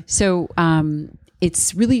insulin. So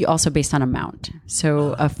it's really also based on amount.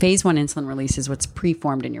 So a phase 1 insulin release is what's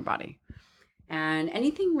preformed in your body. And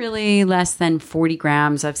anything really less than 40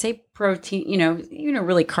 grams of, say, protein,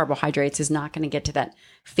 really carbohydrates is not going to get to that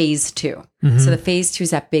phase 2. Mm-hmm. So the phase 2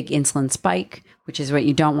 is that big insulin spike, which is what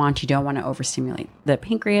you don't want. You don't want to overstimulate the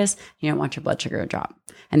pancreas. You don't want your blood sugar to drop.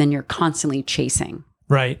 And then you're constantly chasing.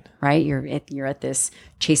 Right. You're at this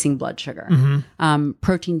chasing blood sugar. Mm-hmm.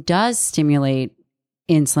 Protein does stimulate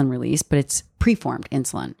insulin release, but it's preformed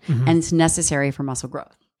insulin, and it's necessary for muscle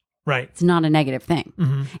growth. Right. It's not a negative thing.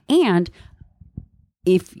 Mm-hmm. And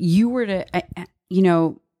if you were to,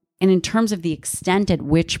 and in terms of the extent at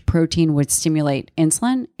which protein would stimulate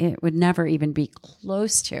insulin, it would never even be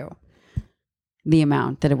close to the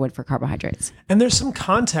amount that it would for carbohydrates. And there's some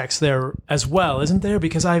context there as well, isn't there?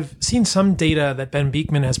 Because I've seen some data that Ben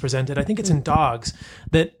Beekman has presented, I think it's in dogs,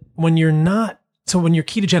 that when you're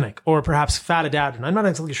ketogenic or perhaps fat adapted, I'm not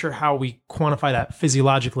exactly sure how we quantify that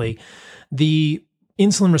physiologically, the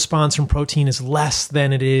insulin response from protein is less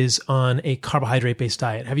than it is on a carbohydrate-based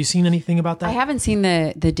diet. Have you seen anything about that? I haven't seen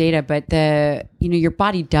the data, but your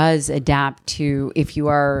body does adapt to, if you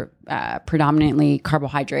are predominantly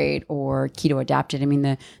carbohydrate or keto adapted. I mean,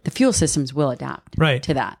 the fuel systems will adapt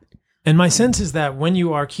to that. And my sense is that when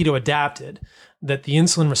you are keto adapted, that the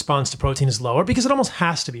insulin response to protein is lower, because it almost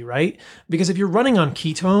has to be, right? Because if you're running on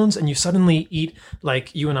ketones and you suddenly eat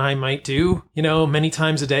like you and I might do, many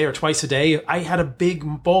times a day or twice a day. I had a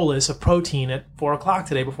big bolus of protein at 4:00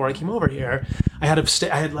 today before I came over here. I had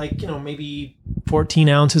maybe 14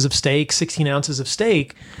 ounces of steak, 16 ounces of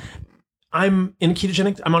steak. I'm on a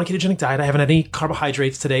ketogenic diet. I haven't had any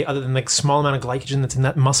carbohydrates today other than like small amount of glycogen that's in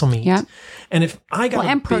that muscle meat. Yeah. And if I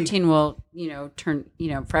got protein will, turn,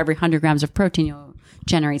 for every 100 grams of protein, you'll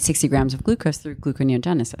generate 60 grams of glucose through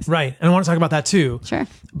gluconeogenesis. Right. And I want to talk about that too. Sure.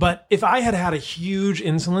 But if I had a huge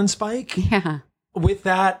insulin spike, yeah, with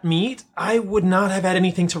that meat, I would not have had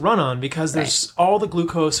anything to run on, because there's all the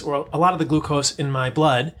glucose, or a lot of the glucose in my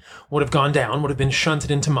blood would have gone down, would have been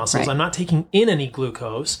shunted into muscles. Right. I'm not taking in any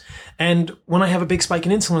glucose. And when I have a big spike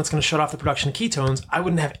in insulin, it's going to shut off the production of ketones. I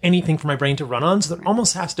wouldn't have anything for my brain to run on. So there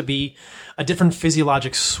almost has to be a different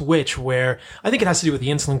physiologic switch, where I think it has to do with the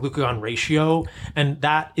insulin glucagon ratio. And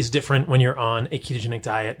that is different when you're on a ketogenic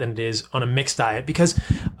diet than it is on a mixed diet, because,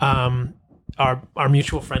 our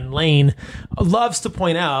mutual friend Lane Norton loves to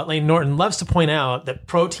point out that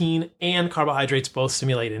protein and carbohydrates both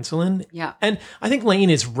stimulate insulin. Yeah. And I think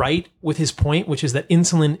Lane is right with his point, which is that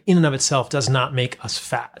insulin in and of itself does not make us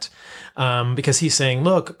fat. Because he's saying,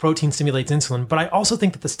 look, protein stimulates insulin. But I also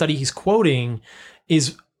think that the study he's quoting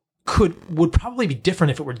would probably be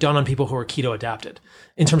different if it were done on people who are keto adapted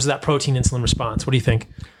in terms of that protein insulin response. What do you think?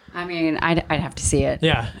 I mean, I'd have to see it.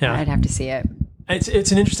 Yeah. I'd have to see it.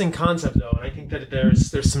 It's an interesting concept, though, and I think that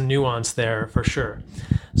there's some nuance there for sure.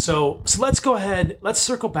 So let's go ahead. Let's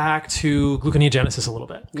circle back to gluconeogenesis a little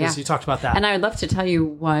bit, because you talked about that. And I would love to tell you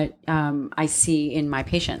what I see in my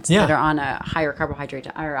patients that are on a higher carbohydrate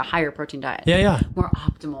or a higher protein diet. Yeah. More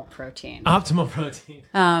optimal protein.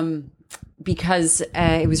 Because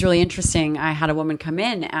it was really interesting. I had a woman come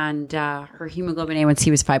in, and her hemoglobin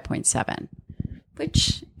A1C was 5.7,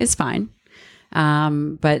 which is fine.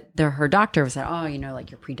 But her doctor was like, like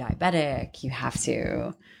you're pre-diabetic, you have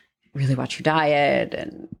to really watch your diet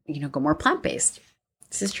and, go more plant-based.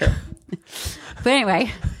 This is true. But anyway,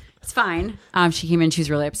 it's fine. She came in, she was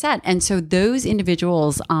really upset. And so those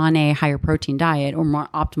individuals on a higher protein diet or more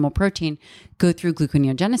optimal protein go through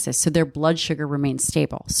gluconeogenesis. So their blood sugar remains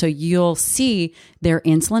stable. So you'll see their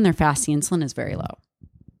fasting insulin is very low,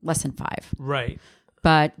 less than 5. Right.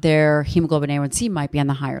 But their hemoglobin A1C might be on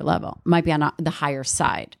the higher level, might be on the higher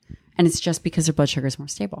side. And it's just because their blood sugar is more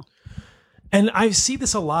stable. And I see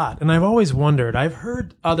this a lot, and I've always wondered. I've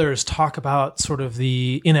heard others talk about sort of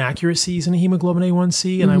the inaccuracies in hemoglobin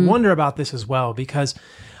A1C, and I wonder about this as well, because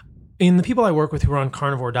in the people I work with who are on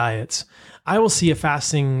carnivore diets, I will see a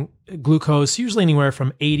fasting glucose usually anywhere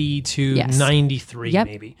from 80 to 93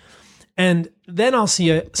 maybe. And then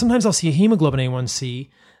sometimes I'll see a hemoglobin A1C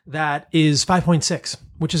that is 5.6,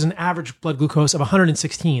 which is an average blood glucose of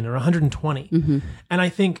 116 or 120. And I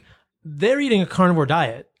think they're eating a carnivore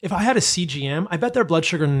diet. If I had a CGM, I bet their blood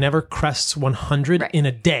sugar never crests 100 in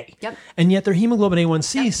a day. Yep. And yet their hemoglobin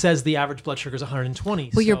A1C says the average blood sugar is 120.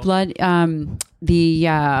 Well, your blood, on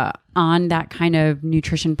that kind of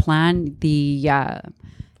nutrition plan,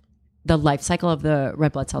 the life cycle of the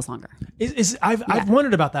red blood cells longer. I've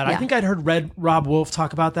wondered about that. Yeah. I think I'd heard Rob Wolf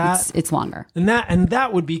talk about that. It's longer. And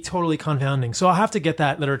that would be totally confounding. So I'll have to get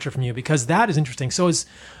that literature from you, because that is interesting. So is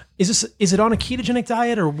it on a ketogenic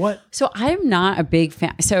diet or what? So I'm not a big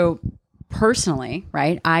fan. So personally,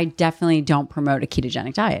 right, I definitely don't promote a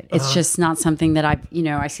ketogenic diet. It's just not something that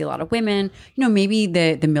I see a lot of women, maybe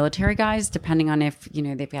the military guys, depending on if,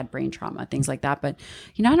 they've had brain trauma, things like that. But,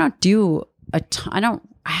 I don't do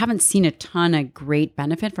I haven't seen a ton of great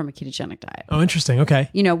benefit from a ketogenic diet. Oh, interesting. Okay.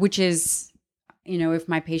 Which is, if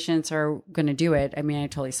my patients are going to do it, I mean, I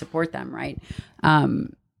totally support them. Right.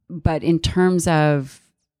 But in terms of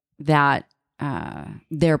that,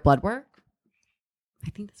 their blood work,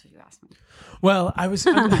 I think that's what you asked me. Well, I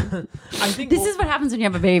think this is what happens when you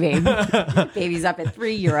have a baby. Baby's up at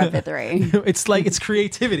 3, you're up at 3. It's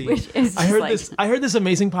creativity. I heard this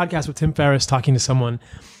amazing podcast with Tim Ferriss talking to someone.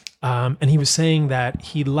 And he was saying that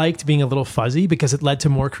he liked being a little fuzzy because it led to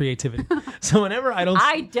more creativity. So whenever I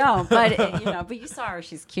don't, but you saw her;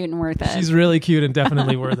 she's cute and worth it. She's really cute and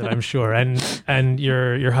definitely worth it, I'm sure. And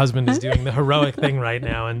your husband is doing the heroic thing right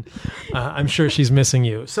now, and I'm sure she's missing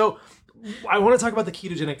you. So I want to talk about the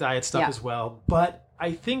ketogenic diet stuff as well, but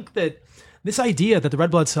I think that this idea that the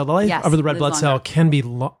red blood cell, the life of the red blood cell can be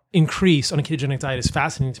increased on a ketogenic diet is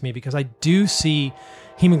fascinating to me, because I do see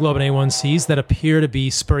hemoglobin A1Cs that appear to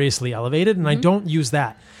be spuriously elevated, and I don't use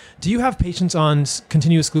that. Do you have patients on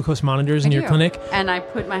continuous glucose monitors in your clinic? And I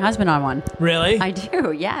put my husband on one. Really? I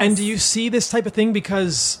do, yes. And do you see this type of thing?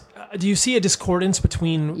 Because do you see a discordance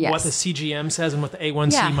between Yes. what the CGM says and what the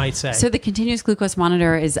A1C might say? So the continuous glucose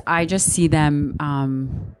monitor is, I just see them,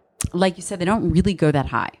 like you said, they don't really go that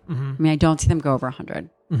high. I mean, I don't see them go over 100.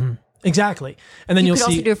 Exactly. And then You you'll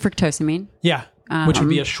could see, also do a fructosamine, yeah, which would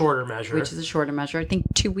be a shorter measure. which is a shorter measure. I think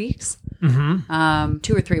 2 weeks, 2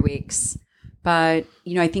 or 3 weeks. But,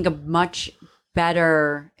 I think a much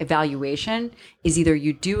better evaluation is either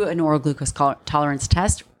you do an oral glucose tolerance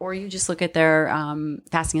test or you just look at their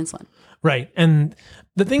fasting insulin. Right. And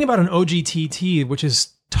the thing about an OGTT, which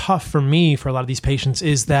is tough for me for a lot of these patients,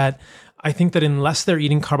 is that I think that unless they're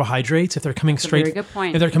eating carbohydrates, if they're coming straight, very good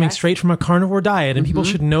point. if they're coming Yes. straight from a carnivore diet, and people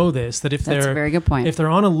should know this, that if That's they're a very good point. if they're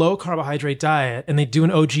on a low carbohydrate diet and they do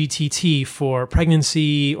an OGTT for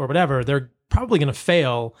pregnancy or whatever, they're probably going to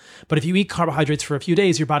fail. But if you eat carbohydrates for a few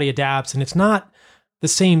days, your body adapts, and it's not the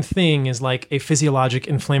same thing as like a physiologic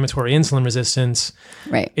inflammatory insulin resistance.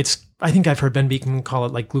 Right. I think I've heard Ben Beekman call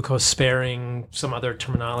it like glucose sparing, some other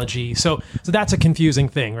terminology. So that's a confusing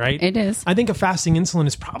thing, right? It is. I think a fasting insulin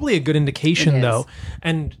is probably a good indication, It is. though.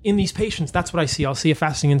 And in these patients, that's what I see. I'll see a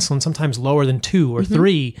fasting insulin sometimes lower than 2 or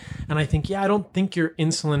 3. And I think, I don't think you're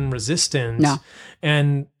insulin resistant. No.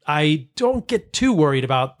 And I don't get too worried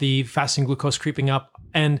about the fasting glucose creeping up.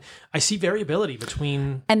 And I see variability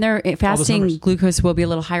between. And their fasting numbers. glucose will be a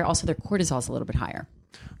little higher. Also, their cortisol is a little bit higher.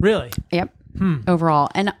 Really? Yep. Overall.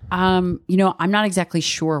 And, I'm not exactly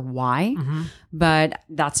sure why, but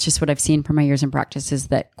that's just what I've seen from my years in practice is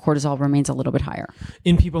that cortisol remains a little bit higher.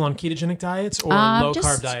 In people on ketogenic diets or low just-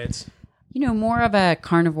 carb diets? More of a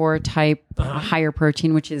carnivore type, higher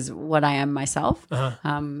protein, which is what I am myself.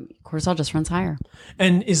 Cortisol just runs higher.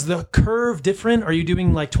 And is the curve different? Are you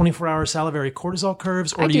doing like 24-hour salivary cortisol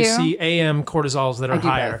curves, or do you do. see AM cortisols that are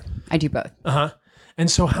higher? I do both. And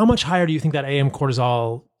so how much higher do you think that AM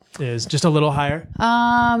cortisol is? Just a little higher?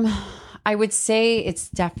 I would say it's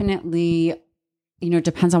definitely, it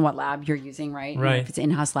depends on what lab you're using, right? Right. If it's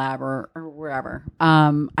in-house lab or wherever.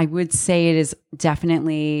 I would say it is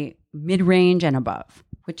definitely mid-range and above,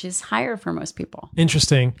 which is higher for most people.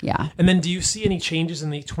 Interesting. Yeah. And then do you see any changes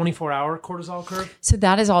in the 24-hour cortisol curve? So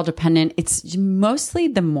that is all dependent. It's mostly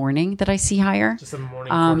the morning that I see higher. Just a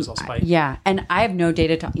morning cortisol spike. Yeah. And I have no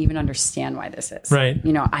data to even understand why this is. Right.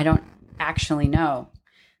 I don't actually know.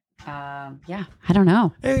 I don't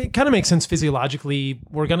know. It kind of makes sense physiologically.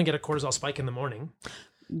 We're going to get a cortisol spike in the morning.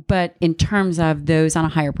 But in terms of those on a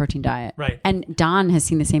higher protein diet. Right. And Don has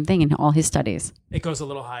seen the same thing in all his studies. It goes a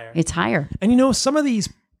little higher. It's higher. And some of these...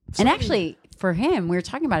 And actually, for him, we were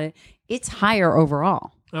talking about it, it's higher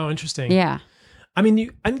overall. Oh, interesting. Yeah. I mean,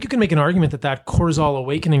 I think you can make an argument that cortisol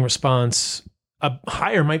awakening response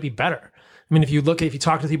higher might be better. I mean, if you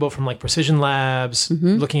talk to people from like Precision Labs,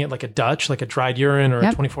 looking at like a Dutch, like a dried urine or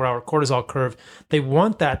a 24-hour cortisol curve, they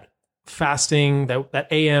want that fasting, that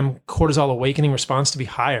AM cortisol awakening response to be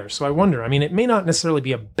higher. So I wonder, it may not necessarily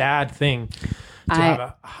be a bad thing to have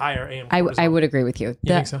a higher AM cortisol. I would agree with you.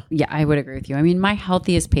 You think so? Yeah, I would agree with you. My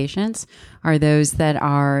healthiest patients are those that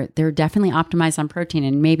they're definitely optimized on protein.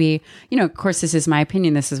 And maybe, of course, this is my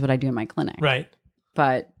opinion. This is what I do in my clinic. Right.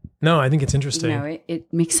 But no, I think it's interesting.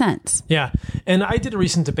 It makes sense. Yeah. And I did a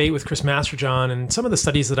recent debate with Chris Masterjohn, and some of the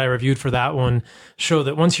studies that I reviewed for that one show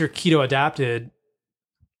that once you're keto adapted,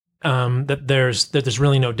 that there's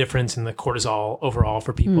really no difference in the cortisol overall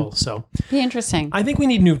for people. So Be interesting. I think we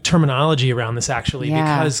need new terminology around this actually,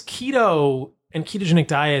 Yeah. because keto and ketogenic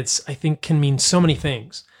diets, I think, can mean so many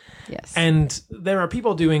things. Yes. And there are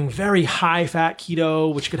people doing very high fat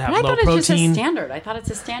keto, which could have But I low thought it's just a protein. standard. I thought it's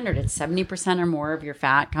a standard. It's 70% or more of your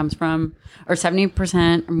fat comes from, or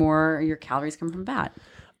 70% or more of your calories come from fat.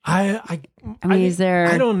 I is there?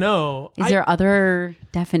 I don't know. Is there other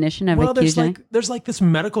definition of a ketogenic? there's this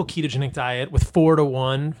medical ketogenic diet with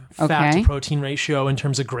 4-to-1 fat Okay. to protein ratio in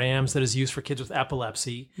terms of grams that is used for kids with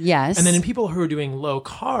epilepsy. Yes. And then in people who are doing low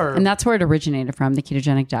carb, And that's where it originated from, the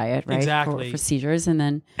ketogenic diet, right? Exactly. For seizures. And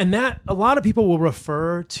then and that a lot of people will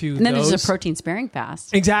refer to and then those there's a protein sparing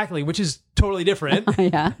fast. exactly, which is totally different.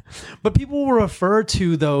 Yeah. But people will refer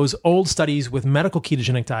to those old studies with medical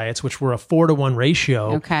ketogenic diets, which were a 4-to-1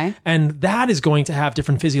 ratio. Okay. And that is going to have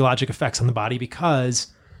different physiologic effects on the body because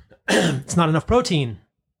it's not enough protein,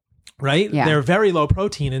 right? Yeah. They're very low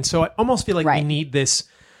protein. And so I almost feel like we Right. need this,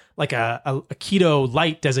 like a keto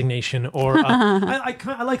light designation, or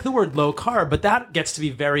I like the word low carb, but that gets to be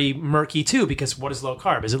very murky too, because what is low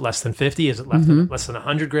carb? Is it less than 50? Is it less than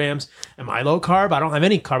 100 grams? Am I low carb? I don't have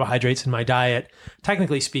any carbohydrates in my diet,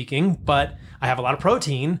 technically speaking, but I have a lot of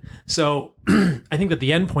protein. So I think that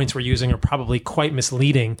the endpoints we're using are probably quite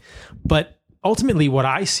misleading. But ultimately what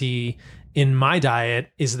I see in my diet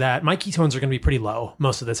is that my ketones are going to be pretty low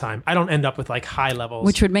most of the time. I don't end up with like high levels,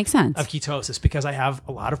 which would make sense, of ketosis because I have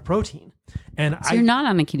a lot of protein. And so you're not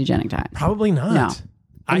on a ketogenic diet. Probably not. No.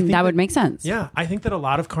 I think that would make sense. Yeah. I think that a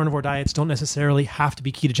lot of carnivore diets don't necessarily have to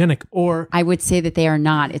be ketogenic, or I would say that they are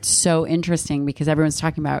not. It's so interesting because everyone's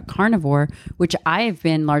talking about carnivore, which I have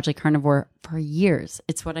been largely carnivore for years.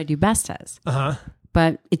 It's what I do best as.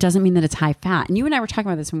 But it doesn't mean that it's high fat. And you and I were talking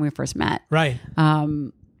about this when we first met. Right.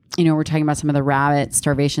 We're talking about some of the rabbit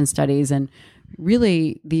starvation studies, and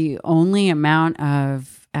really the only amount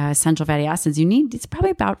of essential fatty acids you need, it's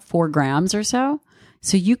probably about 4 grams or so.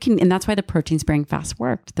 So you can, and that's why the protein sparing fast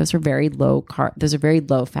worked. Those are very low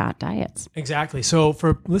fat diets. Exactly. So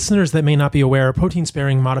for listeners that may not be aware, protein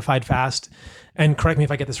sparing modified fast, and correct me if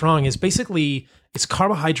I get this wrong, is basically it's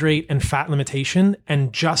carbohydrate and fat limitation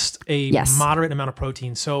and just a moderate amount of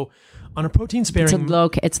protein. So on a protein sparing,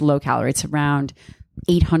 it's low calorie. It's around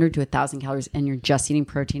 800 to 1,000 calories, and you're just eating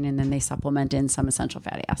protein, and then they supplement in some essential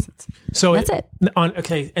fatty acids. So that's it.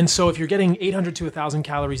 Okay. And so if you're getting 800 to 1,000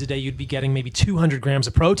 calories a day, you'd be getting maybe 200 grams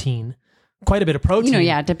of protein, quite a bit of protein.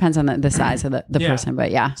 It depends on the size of the person,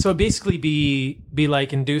 but yeah. So it'd basically be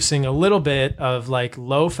like inducing a little bit of like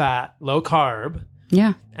low fat, low carb,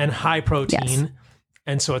 and high protein. Yes.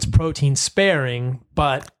 And so it's protein sparing,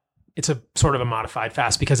 but it's a sort of a modified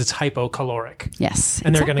fast because it's hypocaloric. Yes.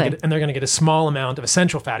 And they're going to get a small amount of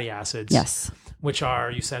essential fatty acids. Yes. Which are,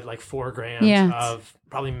 you said, like 4 grams of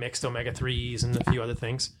probably mixed omega-3s and a few other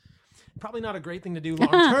things. Probably not a great thing to do long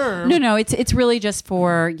term. No. It's really just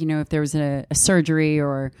for, if there was a surgery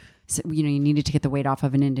or, you needed to get the weight off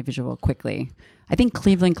of an individual quickly. I think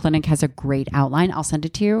Cleveland Clinic has a great outline. I'll send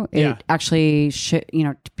it to you. It actually should,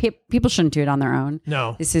 people shouldn't do it on their own.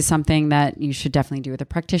 No. This is something that you should definitely do with a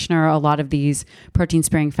practitioner. A lot of these protein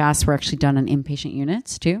sparing fasts were actually done on inpatient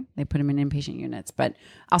units too. They put them in inpatient units, but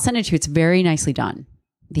I'll send it to you. It's very nicely done.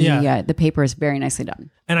 The paper is very nicely done.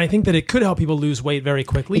 And I think that it could help people lose weight very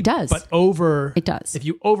quickly. It does. But it does. If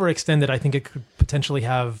you overextend it, I think it could potentially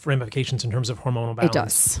have ramifications in terms of hormonal balance. It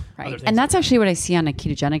does. Right. And that's actually what I see on a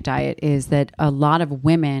ketogenic diet is that a lot of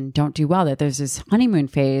women don't do well. That there's this honeymoon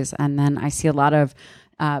phase. And then I see a lot of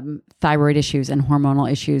thyroid issues and hormonal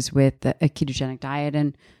issues with a ketogenic diet.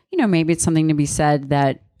 And, maybe it's something to be said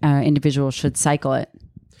that individuals should cycle it.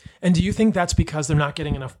 And do you think that's because they're not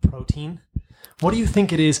getting enough protein? What do you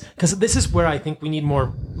think it is? Because this is where I think we need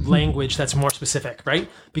more language that's more specific, right?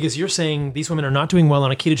 Because you're saying these women are not doing well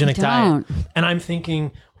on a ketogenic diet. And I'm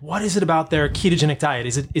thinking, what is it about their ketogenic diet?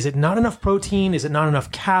 Is it not enough protein? Is it not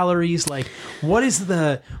enough calories? Like, what is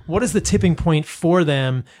the tipping point for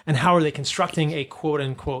them, and how are they constructing a quote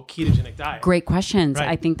unquote ketogenic diet? Great questions. Right.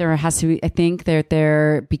 I think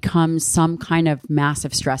there becomes some kind of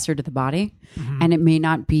massive stressor to the body, and it may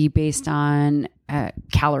not be based on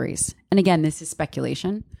calories. And again, this is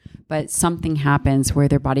speculation, but something happens where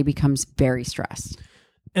their body becomes very stressed.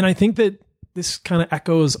 And I think that this kind of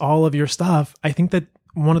echoes all of your stuff. I think that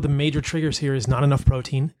one of the major triggers here is not enough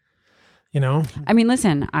protein, I mean,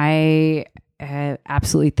 listen, I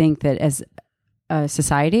absolutely think that as a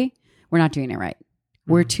society, we're not doing it right.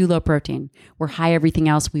 We're too low protein. We're high everything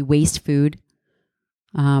else. We waste food.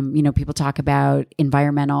 People talk about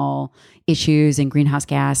environmental issues and greenhouse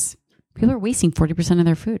gas. People are wasting 40% of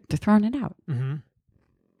their food. They're throwing it out. Mm-hmm.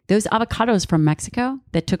 Those avocados from Mexico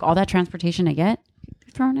that took all that transportation to get,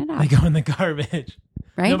 they're throwing it out. They go in the garbage.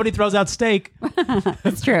 Right? Nobody throws out steak.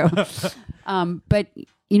 That's true. But,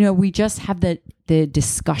 we just have the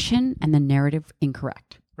discussion and the narrative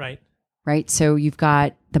incorrect. Right. So you've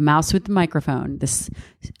got the mouse with the microphone, this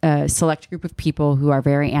select group of people who are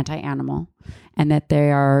very anti-animal, and that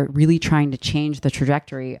they are really trying to change the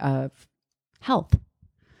trajectory of health.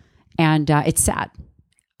 And it's sad.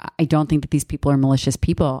 I don't think that these people are malicious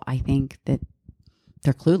people. I think that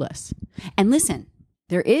they're clueless. And listen,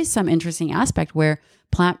 there is some interesting aspect where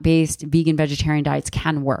plant-based vegan vegetarian diets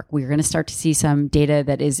can work. We're going to start to see some data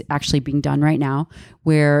that is actually being done right now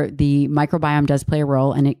where the microbiome does play a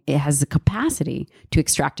role, and it has the capacity to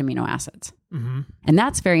extract amino acids. Mm-hmm. And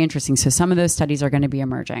that's very interesting. So some of those studies are going to be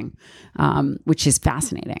emerging, which is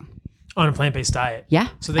fascinating. On a plant-based diet. Yeah.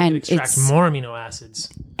 So they can extract more amino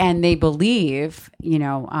acids. And they believe,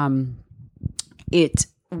 it's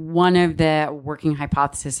one of the working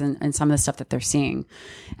hypotheses and some of the stuff that they're seeing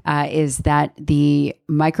is that the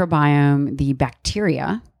microbiome, the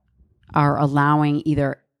bacteria, are allowing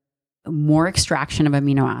either more extraction of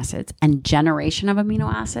amino acids and generation of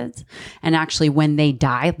amino acids. And actually, when they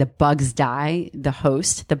die, the bugs die, the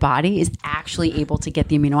host, the body, is actually able to get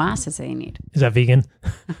the amino acids they need. Is that vegan?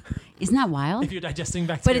 Isn't that wild? If you're digesting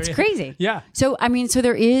bacteria. But it's crazy. Yeah. So, so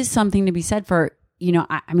there is something to be said for,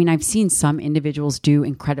 I mean, I've seen some individuals do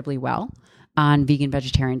incredibly well on vegan,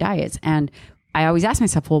 vegetarian diets. And I always ask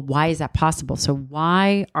myself, well, why is that possible? So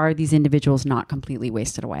why are these individuals not completely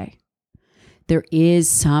wasted away? There is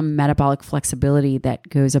some metabolic flexibility that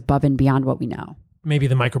goes above and beyond what we know. Maybe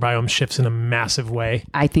the microbiome shifts in a massive way.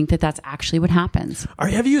 I think that that's actually what happens.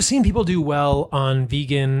 Have you seen people do well on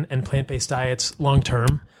vegan and plant-based diets long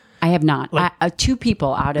term? I have not. Two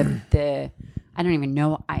people out of the, I don't even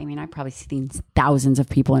know. I mean, I've probably seen thousands of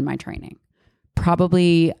people in my training.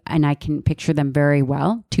 Probably, and I can picture them very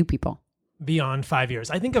well, 2 people. Beyond 5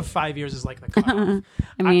 years. I think of 5 years as like the cutoff.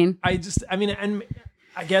 and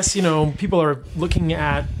I guess, people are looking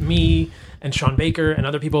at me and Sean Baker and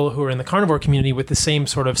other people who are in the carnivore community with the same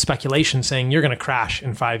sort of speculation saying you're going to crash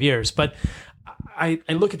in 5 years. But I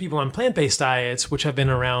look at people on plant-based diets, which have been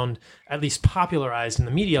around, at least popularized in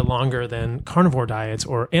the media, longer than carnivore diets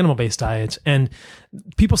or animal-based diets. And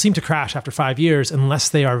people seem to crash after 5 years unless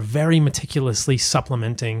they are very meticulously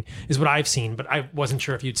supplementing, is what I've seen. But I wasn't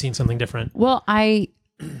sure if you'd seen something different. Well, I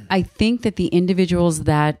think that the individuals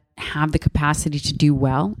that have the capacity to do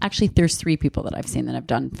well, actually, there's 3 people that I've seen that have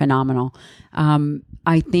done phenomenal.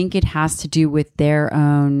 I think it has to do with their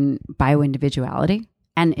own bioindividuality.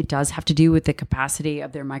 And it does have to do with the capacity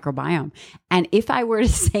of their microbiome. And if I were to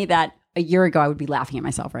say that a year ago, I would be laughing at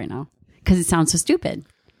myself right now because it sounds so stupid.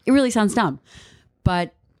 It really sounds dumb.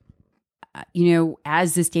 But,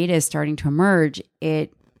 as this data is starting to emerge,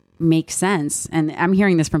 it makes sense. And I'm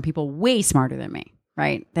hearing this from people way smarter than me,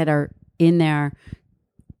 right? That are in there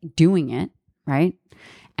doing it, right?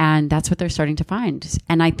 And that's what they're starting to find.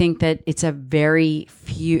 And I think that it's very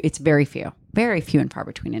few and far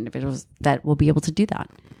between individuals that will be able to do that.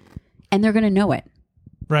 And they're going to know it.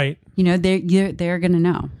 Right. They're going to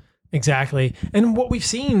know. Exactly. And what we've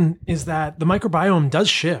seen is that the microbiome does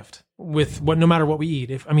shift with no matter what we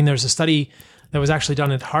eat. There's a study that was actually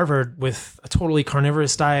done at Harvard with a totally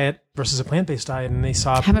carnivorous diet versus a plant-based diet. And they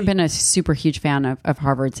saw... I haven't been a super huge fan of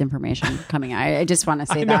Harvard's information coming out. I just want to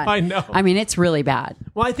say that. I know. I mean, it's really bad.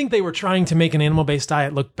 Well, I think they were trying to make an animal-based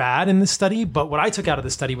diet look bad in this study. But what I took out of the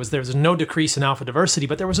study was there was no decrease in alpha diversity,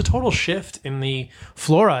 but there was a total shift in the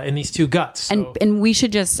flora in these 2 guts. So. And we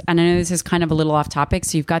should just, and I know this is kind of a little off topic.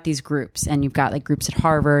 So you've got these groups, and you've got like groups at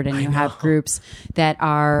Harvard, and you have groups that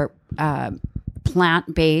are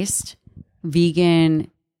plant-based, vegan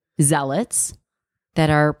zealots that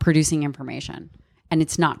are producing information, and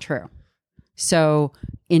it's not true. So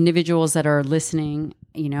individuals that are listening,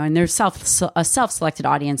 and there's a self-selected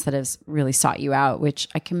audience that has really sought you out, which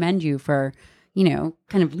I commend you for, kind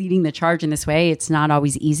of leading the charge in this way. It's not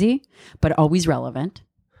always easy, but always relevant,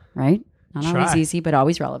 right? Not always easy, but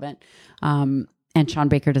always relevant. And Sean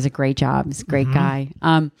Baker does a great job. He's a great guy.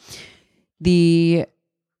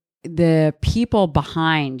 The people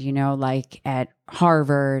behind, like at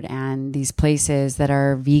Harvard and these places that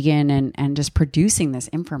are vegan and just producing this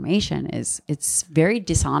information it's very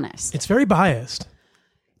dishonest. It's very biased.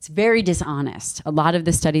 It's very dishonest. A lot of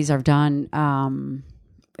the studies are done,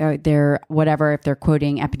 if they're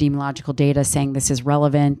quoting epidemiological data saying this is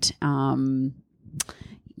relevant, and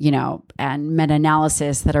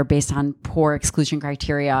meta-analysis that are based on poor exclusion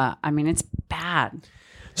criteria. I mean, it's bad.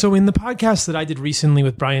 So in the podcast that I did recently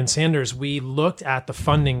with Brian Sanders, we looked at the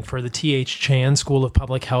funding for the T.H. Chan School of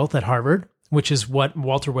Public Health at Harvard, which is what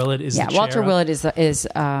Walter Willett is. Yeah, the Walter chair Willett is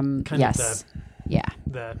yes.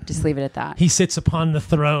 Just leave it at that. He sits upon the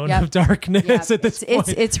throne of darkness at this point.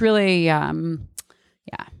 It's really, I mean,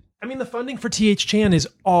 the funding for T.H. Chan is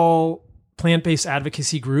all plant-based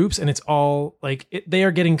advocacy groups, and it's all they are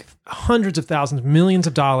getting hundreds of thousands, millions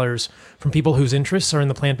of dollars from people whose interests are in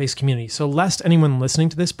the plant-based community. So lest anyone listening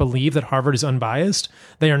to this believe that Harvard is unbiased,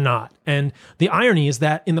 they are not. And the irony is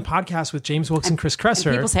that in the podcast with James Wilks and Chris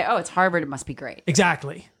Kresser, people say, oh, it's Harvard, it must be great.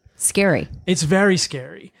 Exactly. Scary. It's very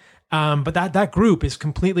scary. But that group is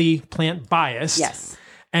completely plant biased. Yes.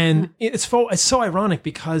 And it's so ironic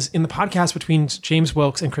because in the podcast between James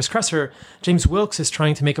Wilks and Chris Kresser, James Wilks is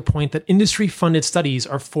trying to make a point that industry-funded studies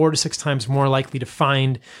are 4 to 6 times more likely to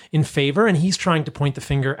find in favor, and he's trying to point the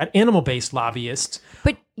finger at animal-based lobbyists.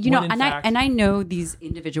 But I know these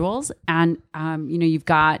individuals, and you've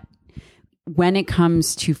got when it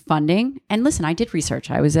comes to funding. And listen, I did research.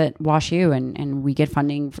 I was at WashU, and we get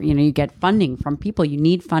funding. You get funding from people. You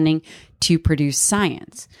need funding to produce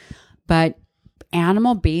science, but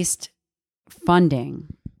animal-based funding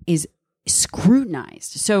is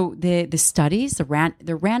scrutinized. So the studies, they're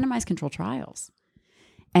randomized controlled trials,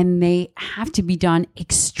 and they have to be done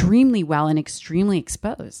extremely well and extremely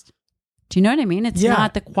exposed. Do you know what I mean? It's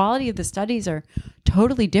not, the quality of the studies are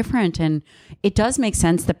totally different, and it does make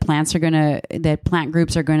sense that plant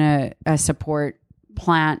groups are going to support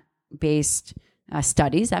plant-based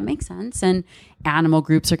studies. That makes sense. And animal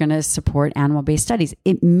groups are going to support animal-based studies.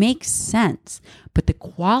 It makes sense. But the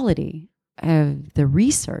quality of the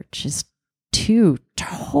research is two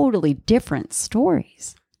totally different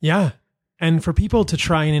stories. Yeah. And for people to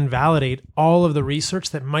try and invalidate all of the research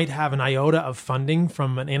that might have an iota of funding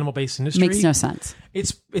from an animal-based industry Makes no sense.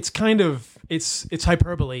 It's kind of it's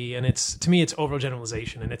hyperbole, and to me it's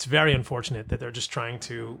overgeneralization, and it's very unfortunate that they're just trying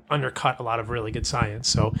to undercut a lot of really good science.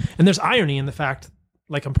 So, and there's irony in the fact,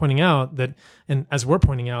 like I'm pointing out, that, and as we're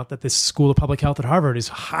pointing out, that this School of Public Health at Harvard is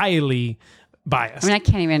highly biased. I mean, I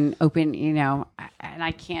can't even open, and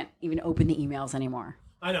I can't even open the emails anymore.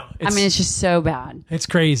 I know. It's just so bad. It's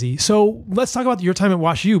crazy. So let's talk about your time at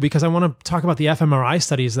WashU, because I want to talk about the fMRI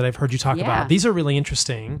studies that I've heard you talk about. These are really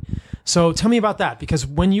interesting. So tell me about that, because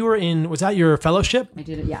when you were was that your fellowship? I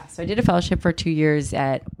did it, yeah. So I did a fellowship for 2 years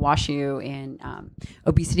at WashU in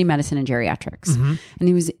obesity medicine and geriatrics. Mm-hmm. And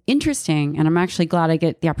it was interesting, and I'm actually glad I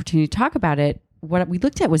get the opportunity to talk about it. What we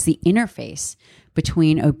looked at was the interface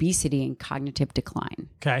between obesity and cognitive decline.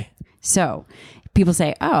 Okay. So people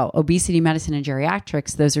say, oh, obesity medicine and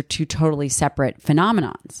geriatrics, those are two totally separate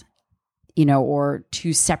phenomenons, or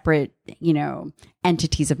two separate,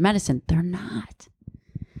 entities of medicine. They're not.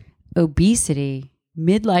 Obesity,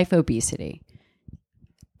 midlife obesity,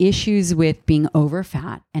 issues with being over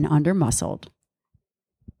fat and under muscled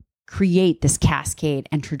create this cascade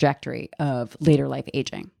and trajectory of later life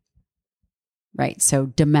aging, right? So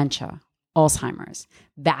dementia, Alzheimer's,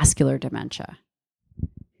 vascular dementia,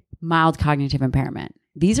 mild cognitive impairment.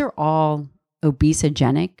 These are all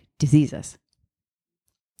obesogenic diseases.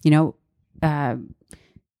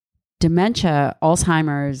 Dementia,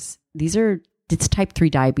 Alzheimer's, it's type 3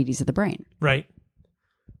 diabetes of the brain. Right.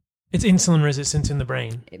 It's insulin resistance in the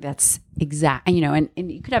brain. That's exact. And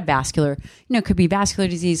you could have vascular, it could be vascular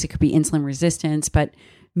disease, it could be insulin resistance, but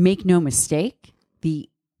make no mistake,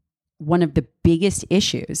 one of the biggest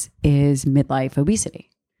issues is midlife obesity,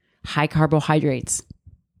 high carbohydrates.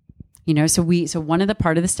 So one of the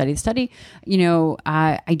part of the study,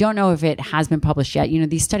 I don't know if it has been published yet.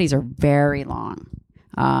 These studies are very long,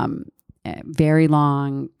 cost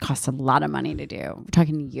a lot of money to do. We're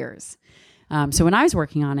talking years. So when I was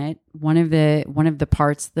working on it, one of the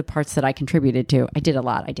parts that I contributed to, I did a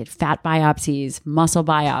lot. I did fat biopsies, muscle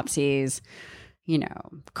biopsies,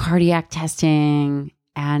 cardiac testing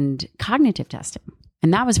and cognitive testing.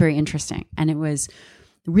 And that was very interesting. And it was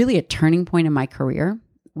really a turning point in my career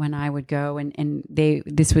when I would go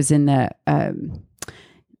this was in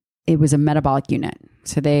it was a metabolic unit.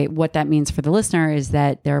 So what that means for the listener is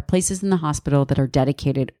that there are places in the hospital that are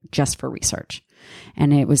dedicated just for research.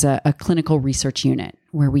 And it was a clinical research unit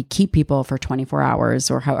where we keep people for 24 hours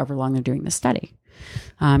or however long they're doing the study.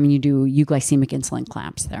 And you do euglycemic insulin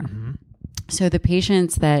clamps there. Mm-hmm. So the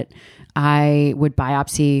patients that I would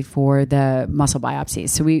biopsy for the muscle biopsies.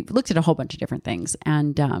 So we looked at a whole bunch of different things,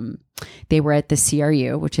 and they were at the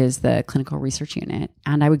CRU, which is the clinical research unit.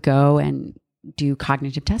 And I would go and do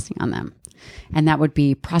cognitive testing on them. And that would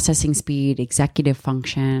be processing speed, executive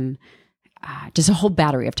function, just a whole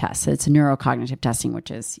battery of tests. It's neurocognitive testing,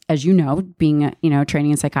 which is, as you know, being,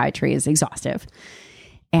 training in psychiatry is exhaustive.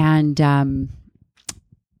 And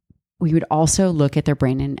we would also look at their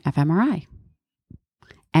brain in fMRI.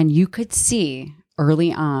 And you could see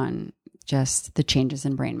early on just the changes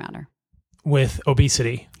in brain matter. With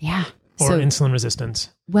obesity. Yeah. Or insulin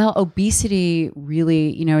resistance. Well, obesity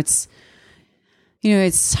really,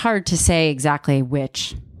 it's hard to say exactly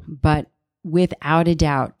which, but without a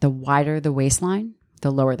doubt, the wider the waistline, the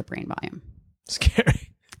lower the brain volume.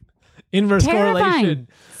 Scary. Inverse correlation.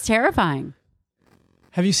 It's terrifying.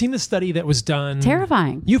 Have you seen the study that was done?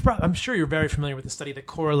 Terrifying. I'm sure you're very familiar with the study that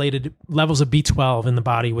correlated levels of B12 in the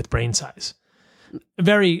body with brain size.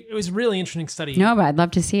 It was a really interesting study. No, but I'd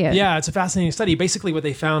love to see it. Yeah, it's a fascinating study. Basically, what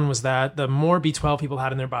they found was that the more B12 people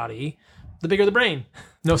had in their body, the bigger the brain.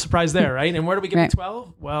 No surprise there, right? And where do we get right.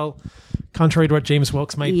 B12? Well, contrary to what James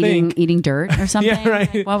Wilks might think. Eating dirt or something? Yeah,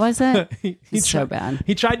 right. Like, what was it? It's so bad.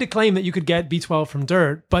 He tried to claim that you could get B12 from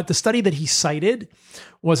dirt, but the study that he cited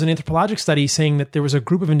was an anthropologic study saying that there was a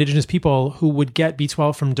group of indigenous people who would get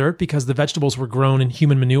B12 from dirt because the vegetables were grown in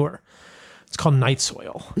human manure. It's called night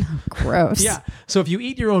soil. Gross. Yeah. So if you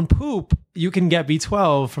eat your own poop, you can get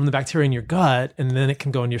B12 from the bacteria in your gut, and then it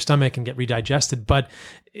can go in your stomach and get redigested. But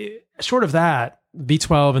short of that,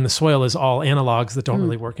 B12 in the soil is all analogs that don't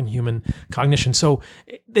really work in human cognition. So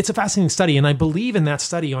it's a fascinating study. And I believe in that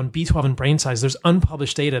study on B12 and brain size, there's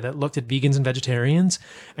unpublished data that looked at vegans and vegetarians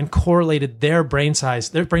and correlated their brain size.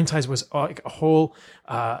 Their brain size was like a whole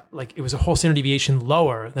standard deviation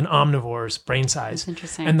lower than omnivores' brain size. That's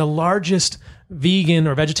interesting. And the largest vegan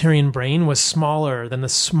or vegetarian brain was smaller than the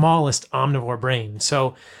smallest omnivore brain.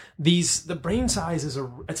 So the brain size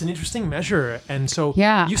it's an interesting measure. And so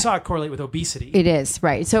you saw it correlate with obesity. It is,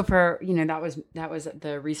 right. So for, that was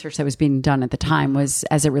the research that was being done at the time was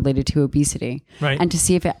as it related to obesity. Right. And to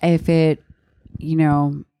see if it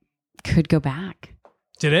could go back.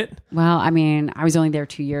 Did it? Well, I mean, I was only there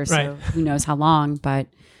 2 years, right. So who knows how long, but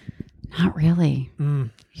not really.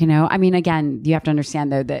 I mean, again, you have to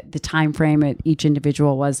understand though that the time frame at each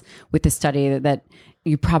individual was with the study that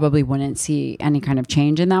you probably wouldn't see any kind of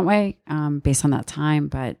change in that way based on that time,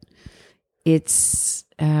 but it's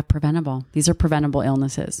preventable. These are preventable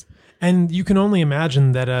illnesses. And you can only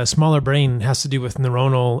imagine that a smaller brain has to do with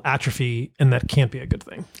neuronal atrophy, and that can't be a good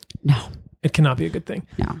thing. No. It cannot be a good thing.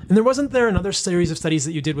 No. And wasn't there another series of studies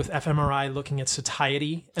that you did with fMRI looking at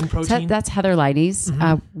satiety and protein? That's Heather Leidy's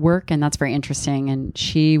work, and that's very interesting.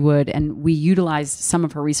 And we utilized some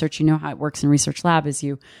of her research. You know how it works in research lab is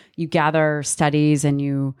you gather studies and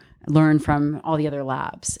you learn from all the other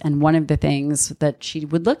labs. And one of the things that she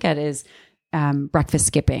would look at is breakfast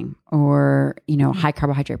skipping or, high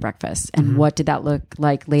carbohydrate breakfast. And what did that look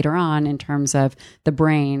like later on in terms of the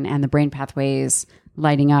brain and the brain pathways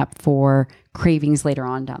lighting up for cravings later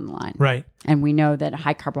on down the line. Right. And we know that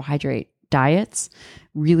high carbohydrate diets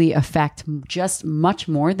really affect just much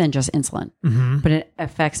more than just insulin, but it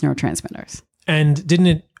affects neurotransmitters. And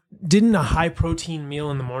didn't a high protein meal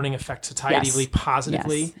in the morning affect satiety really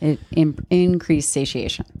positively? Yes. It increased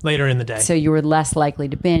satiation. Later in the day. So you were less likely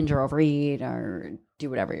to binge or overeat or do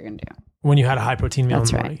whatever you're going to do. When you had a high protein meal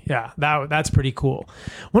That's in the morning. right. Yeah, that's pretty cool.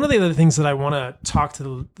 One of the other things that I want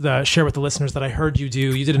to share with the listeners that I heard you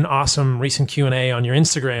do, you did an awesome recent Q&A on your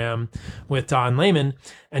Instagram with Don Layman,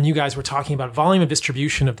 and you guys were talking about volume of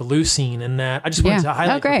distribution of the leucine, and that I just wanted to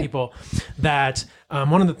highlight for people that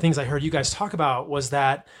one of the things I heard you guys talk about was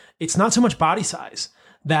that it's not so much body size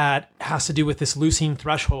that has to do with this leucine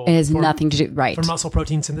threshold. It has nothing to do, right. For muscle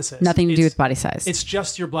protein synthesis. Nothing to do with body size. It's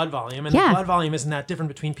just your blood volume. And the blood volume isn't that different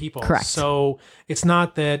between people. Correct. So it's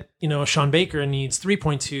not that, Sean Baker needs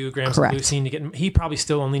 3.2 grams of leucine to get, he probably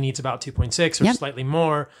still only needs about 2.6 or slightly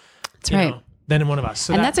more. That's right. Than one of us.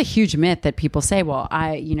 So that's a huge myth that people say,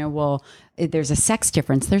 there's a sex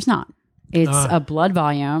difference. There's not. It's a blood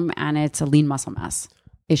volume and it's a lean muscle mass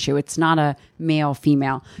issue. It's not a male,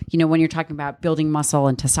 female. When you're talking about building muscle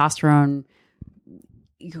and testosterone,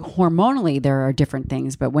 hormonally, there are different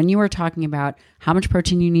things. But when you are talking about how much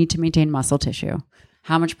protein you need to maintain muscle tissue,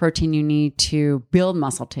 how much protein you need to build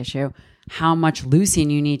muscle tissue, how much leucine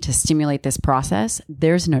you need to stimulate this process,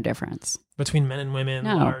 there's no difference. Between men and women,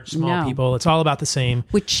 large, small people, it's all about the same.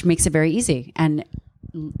 Which makes it very easy and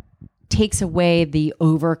takes away the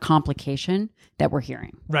overcomplication that we're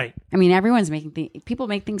hearing. Right. I mean, people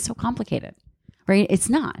make things so complicated, right? It's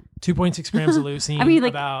not. 2.6 grams of leucine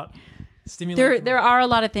about stimulating. There are a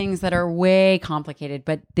lot of things that are way complicated,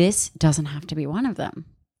 but this doesn't have to be one of them.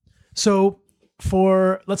 So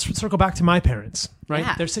let's circle back to my parents, right?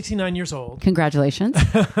 Yeah. They're 69 years old. Congratulations.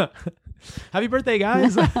 Happy birthday,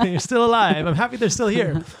 guys. You're still alive. I'm happy they're still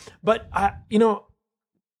here. But,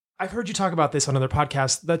 I've heard you talk about this on other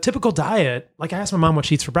podcasts. The typical diet, like I asked my mom what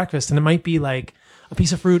she eats for breakfast, and it might be like a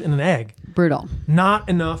piece of fruit and an egg. Brutal. Not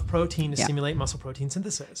enough protein to stimulate muscle protein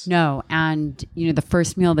synthesis. No. And, the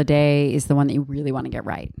first meal of the day is the one that you really want to get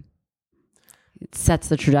right. It sets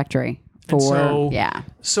the trajectory for,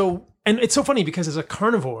 And it's so funny because as a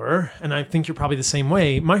carnivore, and I think you're probably the same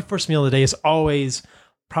way, my first meal of the day is always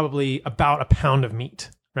probably about a pound of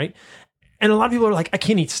meat, right? And a lot of people are like, I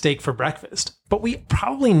can't eat steak for breakfast. But we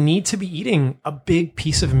probably need to be eating a big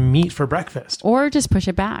piece of meat for breakfast. Or just push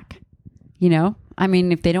it back. I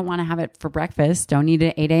mean, if they don't want to have it for breakfast, don't eat it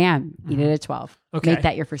at 8 a.m. Eat it at 12. Okay. Make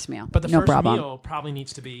that your first meal. But the first meal probably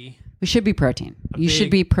needs to be... It should be protein. You should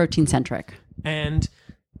be protein-centric. And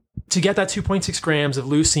to get that 2.6 grams of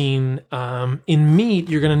leucine in meat,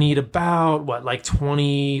 you're going to need about,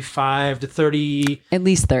 25 to 30... At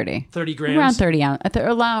least 30. 30 grams?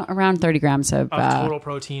 Around 30 grams of total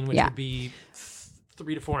protein, which would be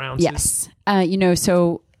 3 to 4 ounces. Yes.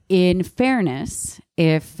 So in fairness,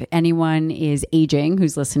 if anyone is aging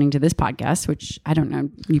who's listening to this podcast, which I don't know,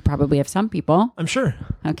 you probably have some people. I'm sure.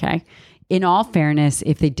 Okay. In all fairness,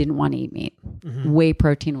 if they didn't want to eat meat, whey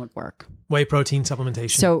protein would work. Whey protein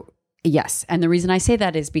supplementation. So yes. And the reason I say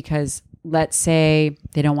that is because let's say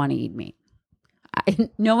they don't want to eat meat.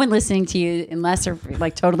 no one listening to you, unless they're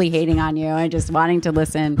like totally hating on you and just wanting to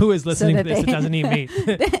listen. Who is listening to this that doesn't eat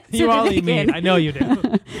meat? You all eat meat. I know you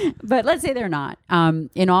do. But let's say they're not.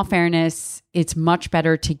 In all fairness, it's much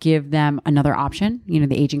better to give them another option,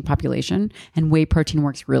 the aging population, and whey protein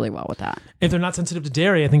works really well with that. If they're not sensitive to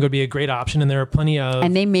dairy, I think it would be a great option. And there are plenty of...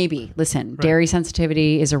 And they may be. Listen, dairy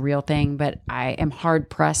sensitivity is a real thing, but I am hard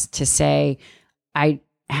pressed to say I'd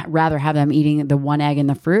rather have them eating the one egg and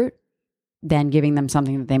the fruit than giving them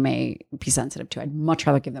something that they may be sensitive to. I'd much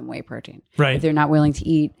rather give them whey protein. Right. If they're not willing to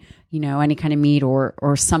eat, any kind of meat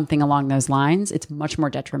or something along those lines, it's much more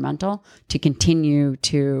detrimental to continue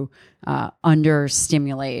to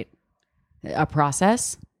understimulate a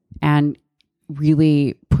process and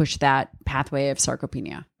really push that pathway of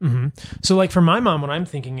sarcopenia. Mm-hmm. So like for my mom, what I'm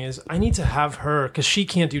thinking is I need to have her, because she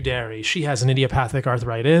can't do dairy. She has an idiopathic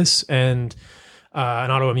arthritis and an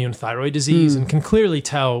autoimmune thyroid disease and can clearly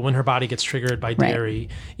tell when her body gets triggered by dairy,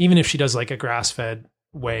 even if she does like a grass-fed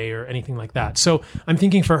whey or anything like that. So I'm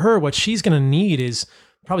thinking for her, what she's going to need is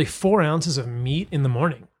probably 4 ounces of meat in the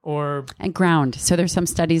morning and ground. So there's some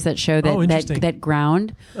studies that show that that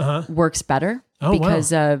ground works better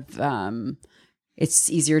because of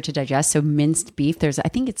it's easier to digest. So minced beef, I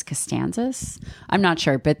think it's Costanza's. I'm not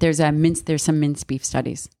sure, but there's some minced beef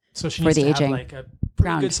studies. So she needs to have like a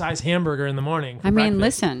pretty good sized hamburger in the morning. I mean,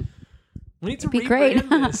 listen, we need to rebrand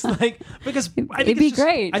this, because I think it'd be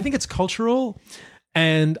great. I think it's cultural,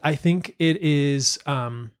 and I think it is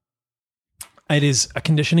a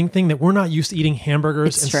conditioning thing that we're not used to eating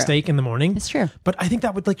hamburgers and steak in the morning. It's true, but I think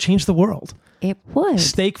that would change the world. It would.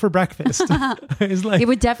 Steak for breakfast. It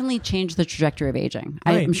would definitely change the trajectory of aging.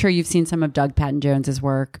 Right. I'm sure you've seen some of Doug Patton-Jones's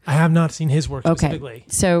work. I have not seen his work specifically.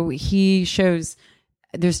 So he shows.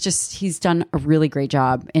 He's done a really great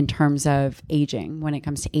job in terms of aging when it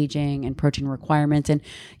comes to aging and protein requirements. And,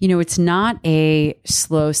 it's not a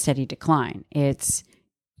slow, steady decline. It's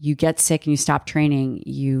you get sick and you stop training,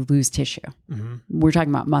 you lose tissue. Mm-hmm. We're talking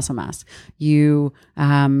about muscle mass. You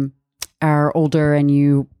are older and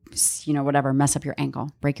you mess up your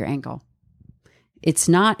ankle, break your ankle. It's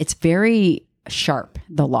very sharp,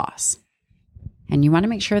 the loss. And you want to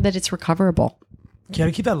make sure that it's recoverable. You got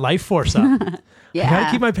to keep that life force up. Yeah. I got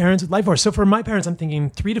to keep my parents with life force. So for my parents, I'm thinking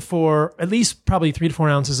 3 to 4, at least probably 3 to 4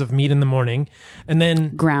 ounces of meat in the morning. And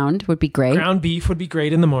then ground would be great. Ground beef would be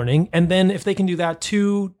great in the morning. And then if they can do that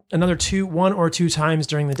 1 or 2 times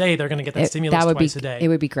during the day, they're going to get that stimulus twice a day. It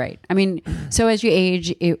would be great. I mean, so as you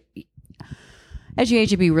age,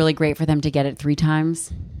 it'd be really great for them to get it 3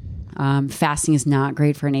 times. Fasting is not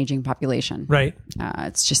great for an aging population. Right.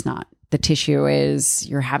 It's just not. The tissue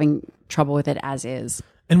you're having trouble with it as is.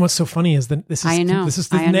 And what's so funny is that this is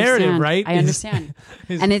the narrative, right? I understand.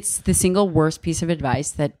 And it's the single worst piece of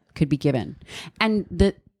advice that could be given. And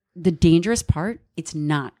the dangerous part, it's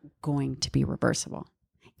not going to be reversible.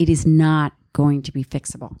 It is not going to be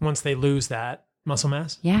fixable. Once they lose that muscle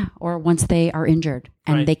mass? Yeah. Or once they are injured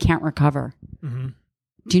and they can't recover. Mm-hmm.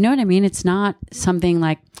 Do you know what I mean? It's not something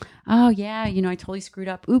like, oh yeah, I totally screwed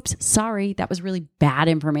up. Oops, sorry. That was really bad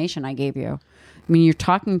information I gave you. I mean, you're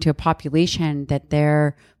talking to a population that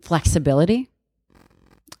their flexibility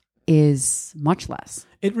is much less.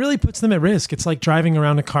 It really puts them at risk. It's like driving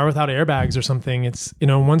around a car without airbags or something. It's,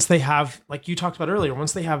 once they have, like you talked about earlier,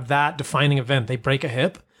 once they have that defining event, they break a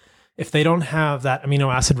hip. If they don't have that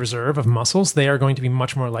amino acid reserve of muscles, they are going to be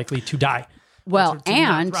much more likely to die. Well,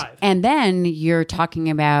 and then you're talking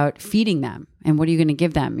about feeding them. And what are you going to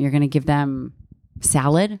give them? You're going to give them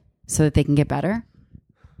salad so that they can get better?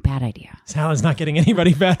 Bad idea. Salad's not getting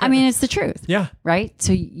anybody better. I mean, it's the truth. Yeah. Right?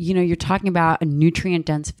 So, you're talking about a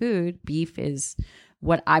nutrient-dense food. Beef is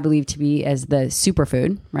what I believe to be as the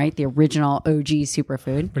superfood, right? The original OG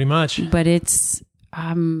superfood. Pretty much. But it's,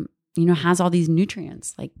 has all these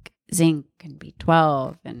nutrients like zinc and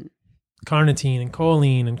B12 and carnitine and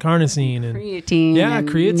choline and carnosine and creatine. Yeah, and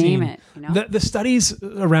creatine. Name it. The studies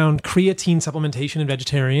around creatine supplementation in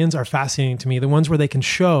vegetarians are fascinating to me. The ones where they can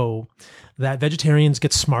show that vegetarians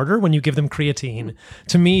get smarter when you give them creatine,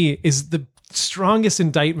 to me, is the strongest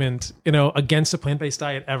indictment, against a plant-based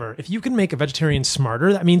diet ever. If you can make a vegetarian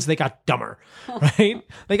smarter, that means they got dumber, right?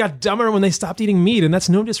 They got dumber when they stopped eating meat. And that's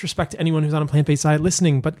no disrespect to anyone who's on a plant-based diet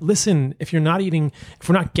listening. But listen, if we're not getting,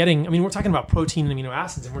 we're talking about protein and amino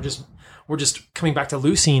acids, and we're just coming back to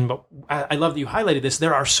leucine. But I love that you highlighted this.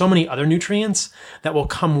 There are so many other nutrients that will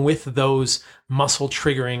come with those muscle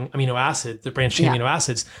triggering amino acid, the branched chain Yeah. amino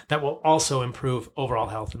acids that will also improve overall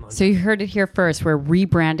health and longevity. So you heard it here first. We're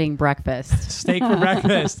rebranding breakfast. Steak for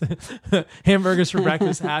breakfast, hamburgers for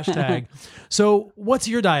breakfast, hashtag. So what's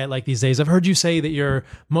your diet like these days? I've heard you say that you're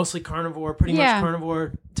mostly carnivore, pretty much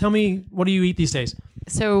carnivore. Tell me, what do you eat these days?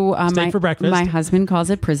 So Steak for breakfast. my husband calls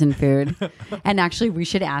it prison food. And actually, we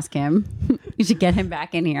should ask him. We should get him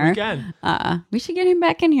back in here. We can. We should get him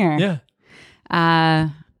back in here. Yeah.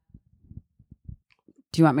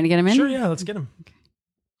 Do you want me to get him in? Sure, yeah, let's get him. Okay.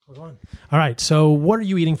 We'll go on. All right, so what are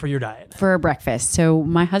you eating for your diet? For breakfast. So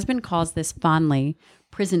my husband calls this fondly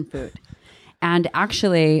prison food. And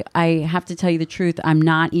actually, I have to tell you the truth, I'm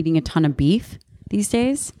not eating a ton of beef these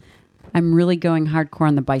days. I'm really going hardcore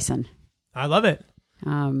on the bison. I love it.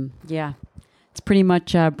 Yeah. It's pretty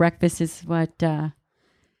much breakfast is what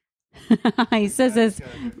he says is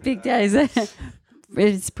big days.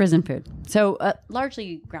 It's prison food. So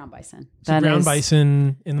largely ground bison. So ground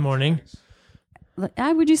bison in the morning.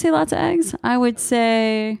 Would you say lots of eggs? I would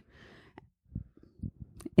say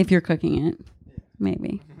if you're cooking it,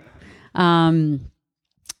 maybe. And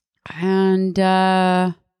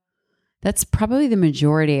that's probably the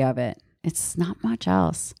majority of it. It's not much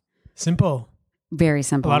else. Simple. Very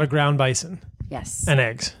simple. A lot of ground bison. Yes. And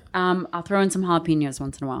eggs. I'll throw in some jalapenos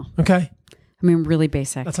once in a while. Okay. I mean, really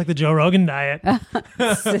basic. That's like the Joe Rogan diet.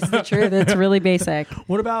 This is the truth. It's really basic.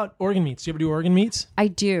 What about organ meats? Do you ever do organ meats? I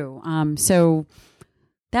do. So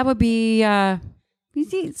that would be you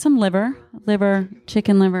see some liver,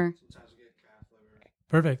 chicken liver.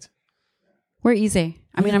 Perfect. We're easy.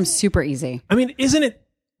 I mean, I'm super easy. I mean, isn't it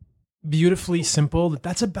beautifully simple that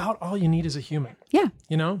that's about all you need as a human? Yeah.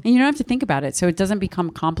 You know? And you don't have to think about it. So it doesn't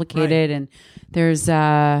become complicated. Right. And there's,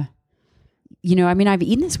 I mean, I've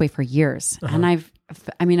eaten this way for years. And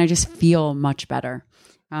I just feel much better.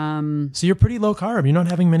 So you're pretty low carb. You're not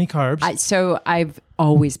having many carbs. So I've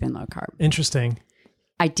always been low carb. Interesting.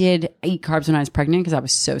 I did eat carbs when I was pregnant because I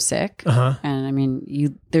was so sick. And I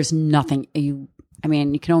mean, there's nothing, you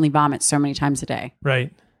can only vomit so many times a day.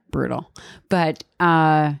 Right. Brutal. But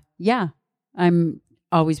yeah, I'm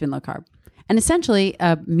always been low carb. And essentially,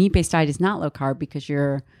 a meat-based diet is not low carb because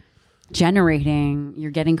you're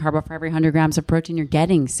getting carbo for every 100 grams of protein, you're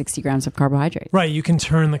getting 60 grams of carbohydrates. Right. You can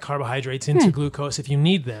turn the carbohydrates into glucose if you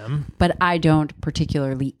need them. But I don't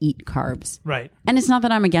particularly eat carbs. Right. And it's not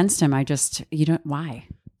that I'm against them. Why?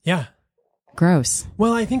 Yeah. Gross.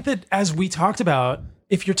 Well, I think that as we talked about,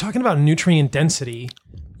 if you're talking about nutrient density,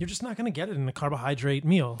 you're just not going to get it in a carbohydrate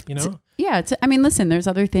meal, you know? Listen, there's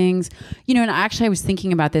other things, and actually I was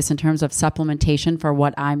thinking about this in terms of supplementation for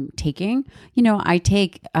what I'm taking. I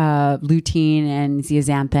take lutein and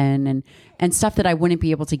zeaxanthin and stuff that I wouldn't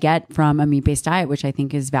be able to get from a meat-based diet, which I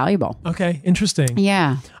think is valuable. Okay, interesting.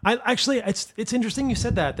 Yeah. It's interesting you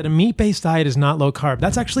said that a meat-based diet is not low carb.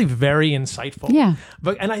 That's actually very insightful. Yeah.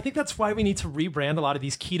 And I think that's why we need to rebrand a lot of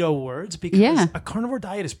these keto words because a carnivore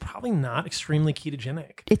diet is probably not extremely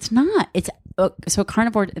ketogenic. It's not. So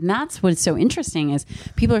carnivore, and that's what is so interesting is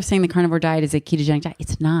people are saying the carnivore diet is a ketogenic diet.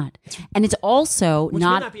 It's not. And it's also Which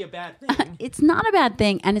not. May not be a bad thing. It's not a bad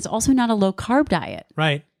thing. And it's also not a low carb diet.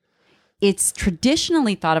 Right. It's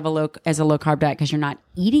traditionally thought of as a low carb diet because you're not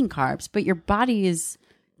eating carbs, but your body is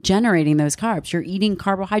generating those carbs. You're eating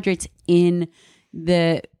carbohydrates in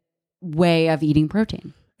the way of eating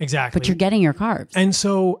protein. Exactly. But you're getting your carbs. And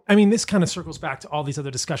so, this kind of circles back to all these other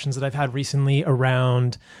discussions that I've had recently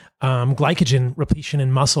around glycogen repletion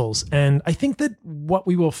in muscles. And I think that what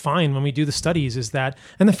we will find when we do the studies is that,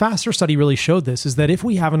 and the FASTER study really showed this, is that if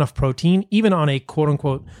we have enough protein, even on a quote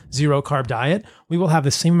unquote zero carb diet, we will have the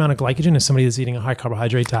same amount of glycogen as somebody that's eating a high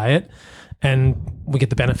carbohydrate diet. And we get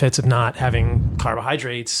the benefits of not having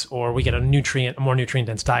carbohydrates, or we get a more nutrient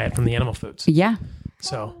dense diet from the animal foods. Yeah.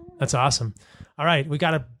 So that's awesome. All right, we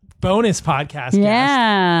got a bonus podcast.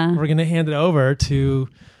 Yeah, guest. We're gonna hand it over to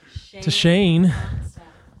Shane.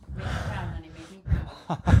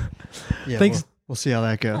 Yeah, thanks. We'll see how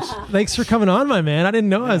that goes. Thanks for coming on, my man. I didn't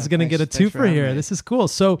know I was gonna get a twofer here. Me. This is cool.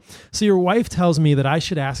 So your wife tells me that I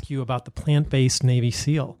should ask you about the plant-based Navy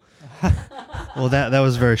SEAL. Well, that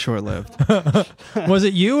was very short-lived. Was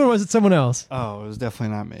it you or was it someone else? Oh, it was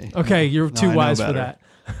definitely not me. Okay, you're too wise for that.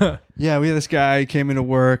 Yeah, we had this guy came into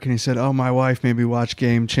work and he said, "Oh, my wife made me watch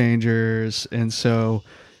Game Changers, and so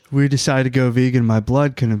we decided to go vegan. My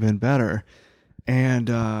blood couldn't have been better." And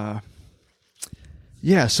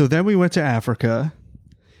so then we went to Africa,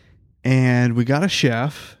 and we got a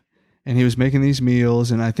chef, and he was making these meals,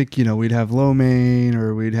 and I think we'd have lo mein,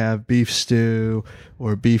 or we'd have beef stew,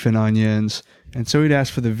 or beef and onions, and so we'd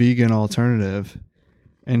ask for the vegan alternative,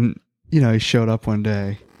 and he showed up one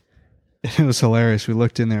day. it was hilarious. We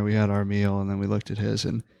looked in there, we had our meal, and then we looked at his,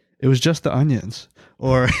 and it was just the onions,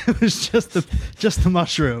 or it was just the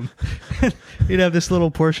mushroom. He'd have this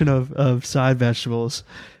little portion of side vegetables,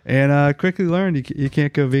 and quickly learned you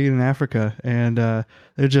can't go vegan in Africa. And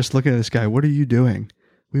they're just looking at this guy. What are you doing?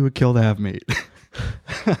 We would kill to have meat.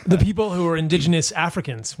 The people who are indigenous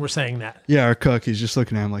Africans were saying that. Yeah, our cook, he's just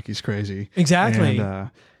looking at him like he's crazy. Exactly.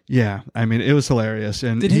 And, yeah, I mean, it was hilarious.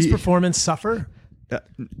 And did his performance suffer?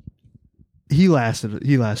 He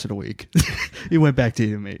lasted a week. He went back to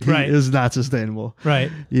eating meat. Right. It was not sustainable.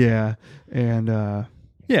 Right. Yeah. And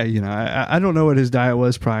yeah, I don't know what his diet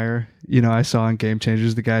was prior. I saw in Game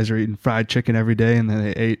Changers the guys are eating fried chicken every day, and then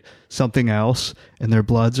they ate something else, and their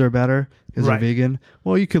bloods are better because they're vegan.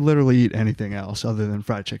 Well, you could literally eat anything else other than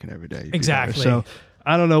fried chicken every day. Exactly. So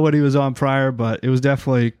I don't know what he was on prior, but it was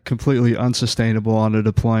definitely completely unsustainable on a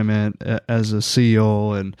deployment as a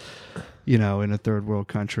SEAL, and in a third world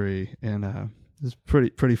country, and it's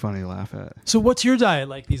pretty funny to laugh at. So what's your diet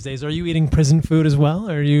like these days? Are you eating prison food as well,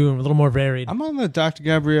 or are you a little more varied? I'm on the Dr.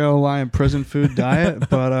 Gabrielle Lyon prison food diet,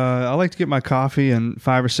 but I like to get my coffee and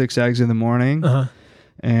 5 or 6 eggs in the morning,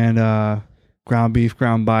 and ground beef,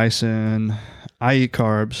 ground bison. I eat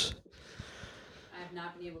carbs. I have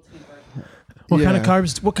not been able to convert. What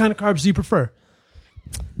kind of carbs do you prefer?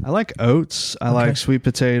 I like oats. I like sweet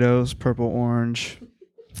potatoes, purple, orange.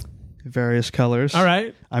 Various colors. All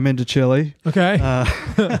right. I'm into chili. Okay.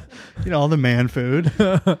 All the man food.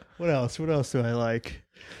 What else? What else do I like?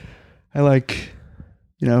 I like,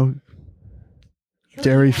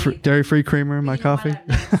 dairy-free creamer in my coffee.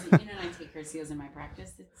 I take Curseos in my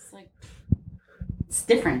practice. It's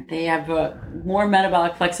different. They have more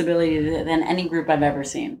metabolic flexibility than any group I've ever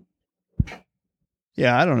seen.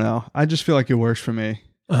 Yeah, I don't know. I just feel like it works for me.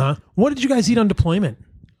 What did you guys eat on deployment?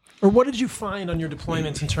 Or what did you find on your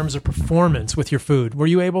deployments in terms of performance with your food? Were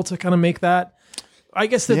you able to kind of make that? I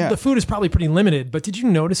guess the food is probably pretty limited, but did you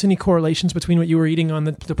notice any correlations between what you were eating on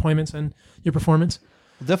the deployments and your performance?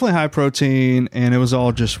 Definitely high protein, and it was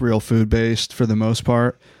all just real food based for the most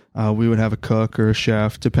part. We would have a cook or a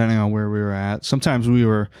chef, depending on where we were at. Sometimes we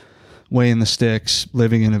were way in the sticks,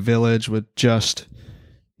 living in a village with just,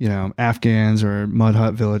 Afghans, or mud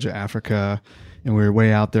hut village of Africa. And we were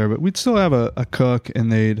way out there, but we'd still have a cook,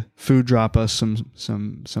 and they'd food drop us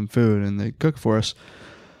some food, and they'd cook for us.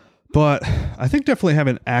 But I think definitely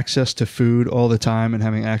having access to food all the time, and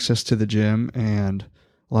having access to the gym, and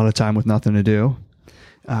a lot of time with nothing to do,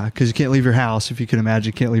 because you can't leave your house. If you can imagine,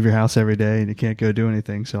 you can't leave your house every day, and you can't go do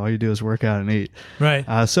anything. So all you do is work out and eat.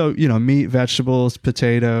 Right. So meat, vegetables,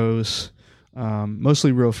 potatoes.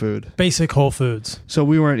 Mostly real food. Basic whole foods. So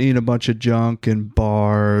we weren't eating a bunch of junk and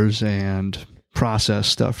bars and processed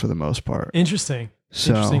stuff for the most part. Interesting.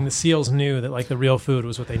 The SEALs knew that the real food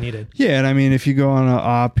was what they needed. Yeah, and I mean, if you go on an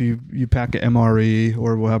op, you pack an MRE,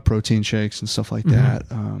 or we'll have protein shakes and stuff like that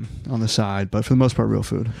on the side. But for the most part, real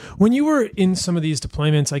food. When you were in some of these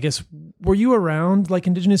deployments, I guess, were you around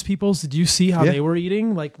indigenous peoples? Did you see how they were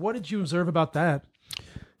eating? What did you observe about that?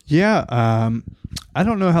 Yeah, I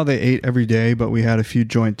don't know how they ate every day, but we had a few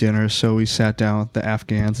joint dinners. So we sat down with the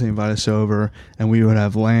Afghans. They invited us over, and we would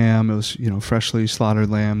have lamb. It was freshly slaughtered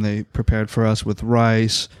lamb. They prepared for us with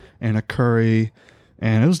rice and a curry,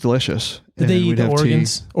 and it was delicious. Did they eat the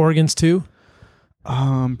organs too?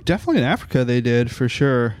 Definitely in Africa they did, for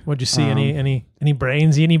sure. What'd you see? Any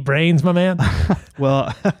brains? Any brains, my man?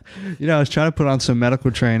 Well, I was trying to put on some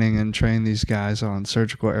medical training and train these guys on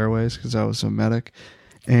surgical airways because I was a medic.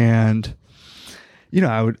 And,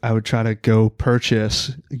 I would try to go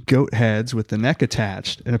purchase goat heads with the neck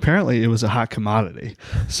attached. And apparently it was a hot commodity.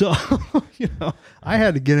 So, I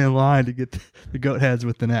had to get in line to get the goat heads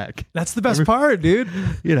with the neck. That's the best part, dude.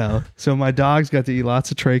 So my dogs got to eat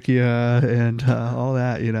lots of trachea and all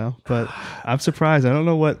that, But I'm surprised. I don't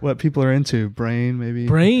know what people are into. Brain, maybe.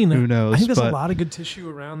 Brain. Who knows? I think there's a lot of good tissue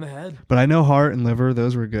around the head. But I know heart and liver,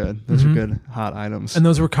 those were good. Those were good hot items. And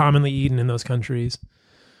those were commonly eaten in those countries.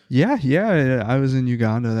 Yeah. I was in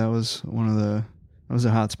Uganda. That was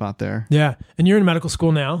a hot spot there. Yeah. And you're in medical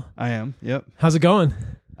school now? I am. Yep. How's it going?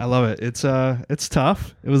 I love it. It's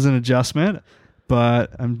tough. It was an adjustment,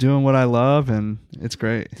 but I'm doing what I love, and it's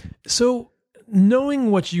great. So,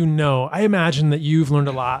 knowing what you know, I imagine that you've learned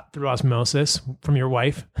a lot through osmosis from your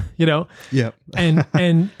wife, Yep.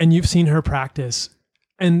 and you've seen her practice.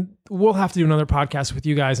 And we'll have to do another podcast with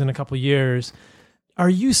you guys in a couple of years.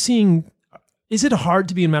 Is it hard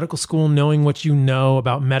to be in medical school knowing what you know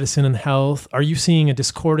about medicine and health? Are you seeing a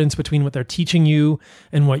discordance between what they're teaching you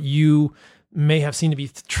and what you may have seen to be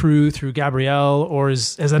true through Gabrielle, or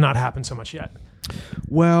has that not happened so much yet?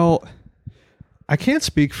 Well, I can't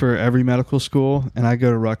speak for every medical school, and I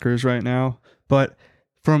go to Rutgers right now, but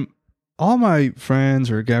from all my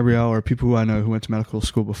friends or Gabrielle or people who I know who went to medical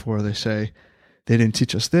school before, they say they didn't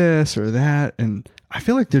teach us this or that. And I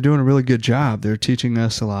feel like they're doing a really good job. They're teaching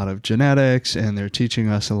us a lot of genetics, and they're teaching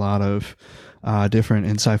us a lot of different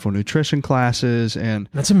insightful nutrition classes. And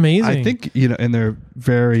that's amazing. I think, and they're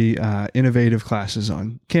very innovative classes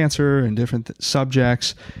on cancer and different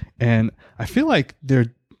subjects. And I feel like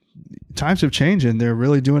times have changed and they're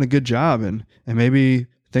really doing a good job, and maybe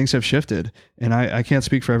things have shifted. And I can't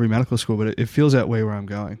speak for every medical school, but it feels that way where I'm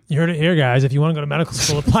going. You heard it here, guys. If you want to go to medical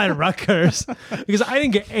school, apply to Rutgers, because I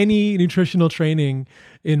didn't get any nutritional training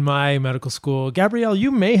in my medical school. Gabrielle,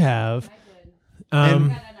 you may have. I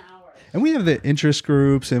did. And we have the interest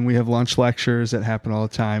groups, and we have lunch lectures that happen all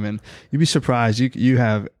the time. And you'd be surprised. You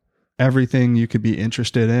have everything you could be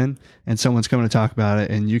interested in, and someone's coming to talk about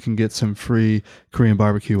it, and you can get some free Korean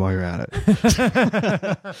barbecue while you're at it.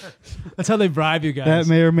 That's how they bribe you guys. That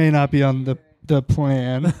may or may not be on the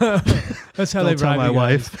plan. That's how they bribe my you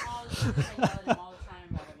guys.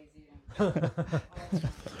 wife.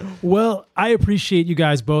 Well, I appreciate you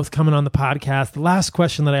guys both coming on the podcast. The last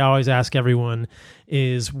question that I always ask everyone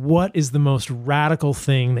is, what is the most radical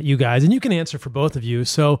thing that you guys, and you can answer for both of you.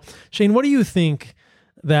 So Shane, what do you think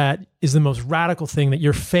that is the most radical thing that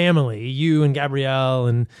your family, you and Gabrielle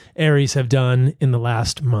and Aries, have done in the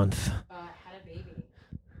last month? Had a baby.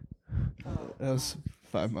 That was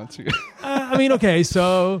 5 months ago. Okay,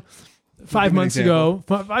 so 5 months ago,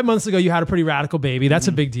 5 months ago, you had a pretty radical baby. That's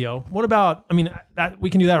a big deal. What about, that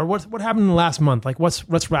we can do that. Or what happened in the last month? Like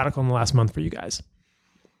what's radical in the last month for you guys?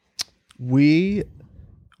 We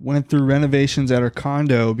went through renovations at our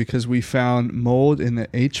condo because we found mold in the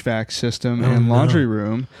HVAC system and laundry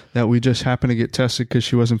room that we just happened to get tested because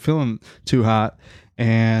she wasn't feeling too hot.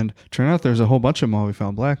 And turned out there's a whole bunch of mold. We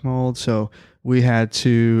found black mold. So we had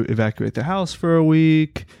to evacuate the house for a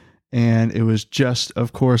week. And it was just,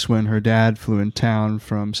 of course, when her dad flew in town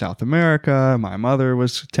from South America. My mother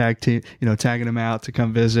was tagging him out to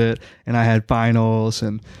come visit, and I had finals,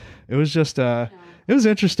 and it was just it was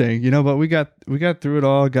interesting, but we got through it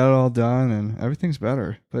all, got it all done, and everything's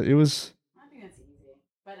better. But it was. I think that's easy.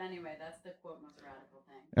 But anyway, that's the quote most radical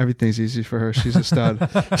thing. Everything's easy for her. She's a stud.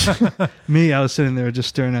 Me, I was sitting there just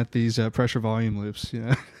staring at these pressure volume loops.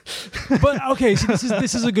 But okay, so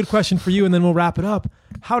this is a good question for you, and then we'll wrap it up.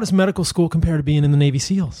 How does medical school compare to being in the Navy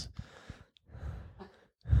SEALs?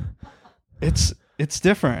 It's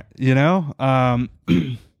different,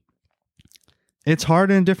 It's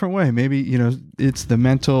hard in a different way. Maybe, it's the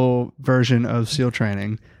mental version of SEAL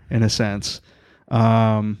training in a sense.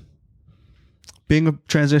 Being a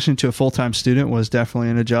transition to a full-time student was definitely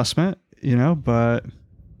an adjustment, but. Well,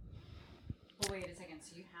 wait a second.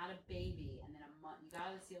 So you had a baby, and then a month. You got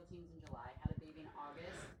out of the SEAL teams in July, had a baby in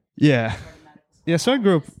August. Yeah. Yeah. So I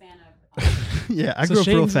grew up. I grew up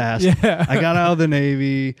real fast. Yeah. I got out of the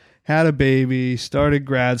Navy, had a baby, started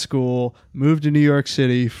grad school, moved to New York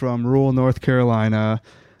City from rural North Carolina,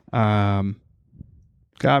 got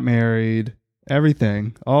married,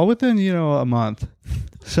 everything, all within, a month.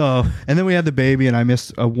 So, and then we had the baby, and I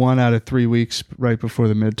missed 1 out of 3 weeks right before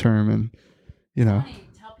the midterm, and, Funny.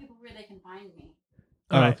 Tell people where they can find me.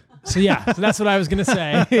 All right. So that's what I was going to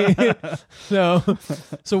say.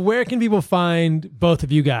 So where can people find both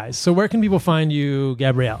of you guys? So where can people find you,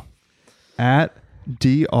 Gabrielle? At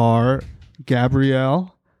Dr.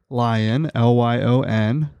 Gabrielle Lyon,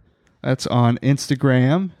 Lyon. That's on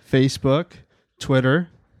Instagram, Facebook, Twitter.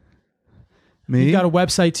 Me. You got a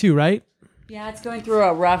website too, right? Yeah, it's going through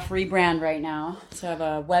a rough rebrand right now. So I have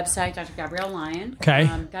a website, Dr. Gabrielle Lyon. Okay.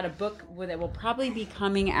 Got a book that will probably be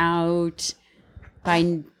coming out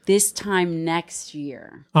by this time next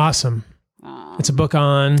year. Awesome. It's a book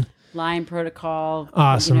on Lyon Protocol.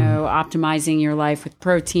 Awesome. Optimizing your life with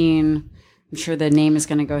protein. I'm sure the name is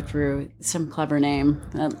going to go through some clever name,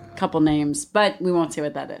 a couple names, but we won't say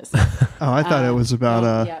what that is. Oh, I thought it was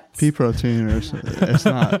about pea protein or something. It's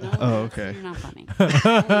not. Oh, okay. You're not funny.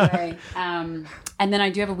 Anyway, and then I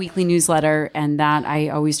do have a weekly newsletter, and that I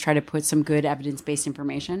always try to put some good evidence-based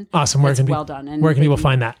information. Awesome. Well done. And where can people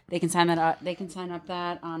find that? They can sign that up. They can sign up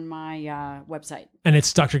that on my website. And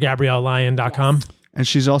it's drgabriellelyon.com. Yes. And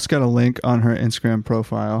she's also got a link on her Instagram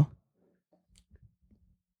profile.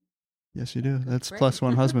 Yes, you do. That's Great. plus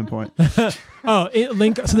one husband point.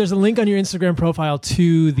 Link. So there's a link on your Instagram profile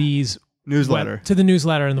to these Newsletter. to the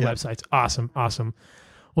newsletter and the websites. Awesome.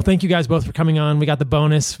 Well, thank you guys both for coming on. We got the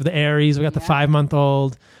bonus for the Aries. We got the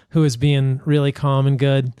 5-month-old who is being really calm and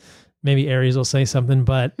good. Maybe Aries will say something,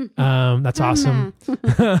 but that's awesome.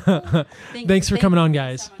 Thanks for coming on,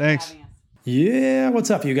 guys. Thanks. Yeah, what's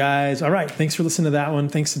up, you guys? All right, thanks for listening to that one.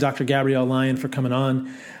 Thanks to Dr. Gabrielle Lyon for coming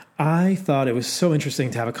on. I thought it was so interesting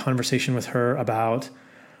to have a conversation with her about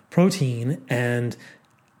protein and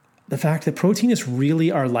the fact that protein is really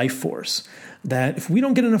our life force, that if we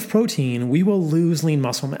don't get enough protein, we will lose lean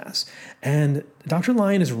muscle mass. And Dr.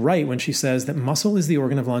 Lyon is right when she says that muscle is the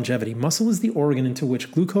organ of longevity. Muscle is the organ into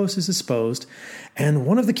which glucose is disposed, and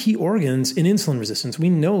one of the key organs in insulin resistance. We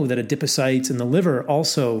know that adipocytes in the liver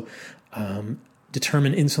also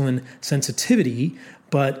determine insulin sensitivity,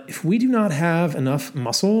 but if we do not have enough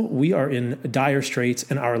muscle, we are in dire straits,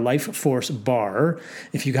 and our life force bar,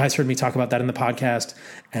 if you guys heard me talk about that in the podcast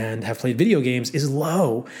and have played video games, is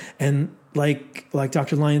low. And like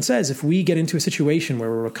Dr. Lyon says, if we get into a situation where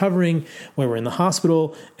we're recovering, where we're in the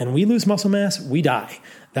hospital, and we lose muscle mass, we die.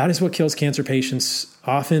 That is what kills cancer patients.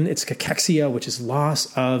 Often it's cachexia, which is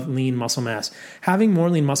loss of lean muscle mass. Having more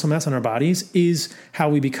lean muscle mass on our bodies is how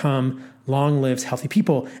we become long-lived, healthy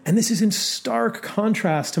people. And this is in stark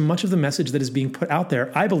contrast to much of the message that is being put out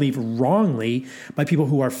there, I believe wrongly, by people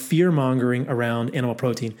who are fear-mongering around animal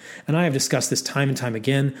protein. And I have discussed this time and time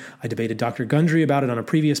again. I debated Dr. Gundry about it on a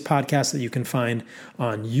previous podcast that you can find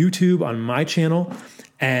on YouTube on my channel.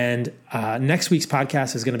 And next week's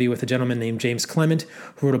podcast is going to be with a gentleman named James Clement,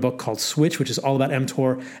 who wrote a book called Switch, which is all about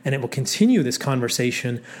mTOR, and it will continue this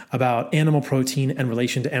conversation about animal protein and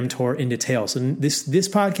relation to mTOR in detail. So this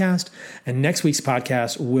podcast and next week's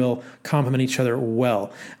podcast will complement each other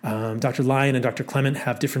well. Dr. Lyon and Dr. Clement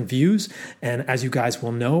have different views, and as you guys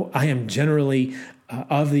will know, I am generally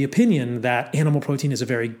of the opinion that animal protein is a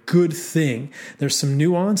very good thing. There's some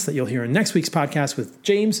nuance that you'll hear in next week's podcast with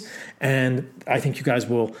James, and I think you guys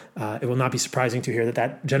will, it will not be surprising to hear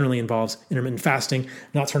that generally involves intermittent fasting,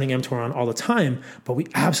 not turning mTOR on all the time, but we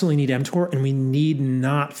absolutely need mTOR, and we need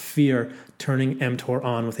not fear turning mTOR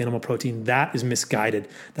on with animal protein. That is misguided.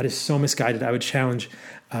 That is so misguided. I would challenge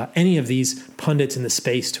any of these pundits in the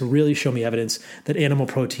space to really show me evidence that animal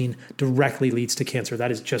protein directly leads to cancer. That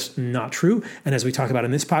is just not true. And as we talk about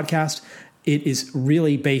in this podcast, it is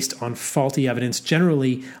really based on faulty evidence,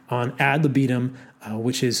 generally on ad libitum,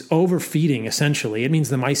 which is overfeeding, essentially. It means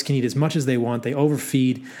the mice can eat as much as they want. They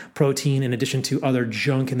overfeed protein in addition to other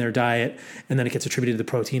junk in their diet, and then it gets attributed to the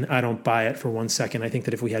protein. I don't buy it for 1 second. I think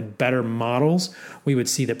that if we had better models, we would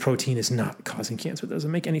see that protein is not causing cancer. It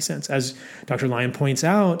doesn't make any sense. As Dr. Lyon points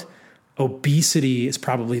out, obesity is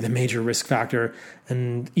probably the major risk factor,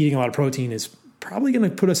 and eating a lot of protein is probably going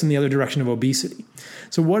to put us in the other direction of obesity.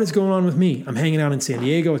 So what is going on with me? I'm hanging out in San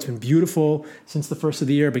Diego. It's been beautiful since the first of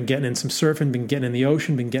the year. I've been getting in some surfing, been getting in the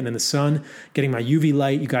ocean, been getting in the sun, getting my UV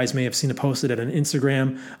light. You guys may have seen it posted at an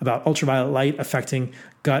Instagram about ultraviolet light affecting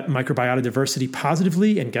gut microbiota diversity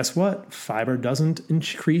positively. And guess what? Fiber doesn't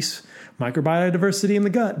increase microbiota diversity in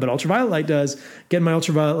the gut, but ultraviolet light does. Getting my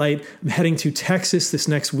ultraviolet light. I'm heading to Texas this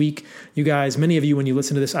next week. You guys, many of you, when you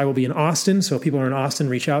listen to this, I will be in Austin. So if people are in Austin,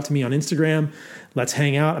 reach out to me on Instagram. Let's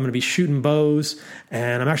hang out. I'm going to be shooting bows,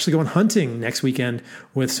 and I'm actually going hunting next weekend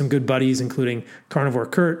with some good buddies, including Carnivore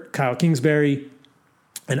Kurt, Kyle Kingsbury,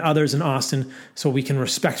 and others in Austin, so we can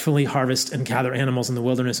respectfully harvest and gather animals in the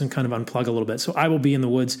wilderness and kind of unplug a little bit. So I will be in the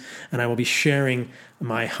woods, and I will be sharing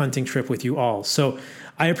my hunting trip with you all. So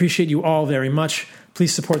I appreciate you all very much.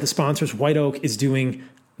 Please support the sponsors. White Oak is doing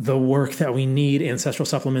the work that we need. Ancestral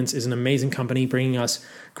Supplements is an amazing company bringing us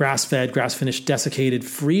grass-fed, grass-finished, desiccated,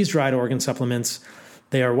 freeze-dried organ supplements.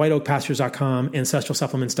 They are whiteoakpastures.com,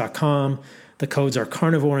 ancestralsupplements.com. The codes are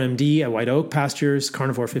CarnivoreMD at White Oak Pastures,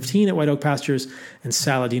 Carnivore15 at White Oak Pastures, and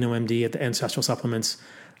SaladinoMD at the Ancestral Supplements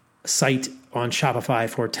site on Shopify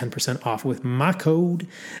for 10% off with my code.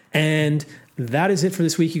 And that is it for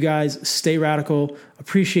this week, you guys. Stay radical.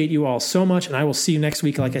 Appreciate you all so much. And I will see you next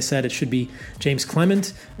week. Like I said, it should be James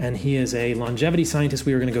Clement, and he is a longevity scientist.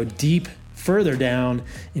 We are going to go deep, further down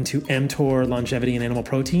into mTOR, longevity, and animal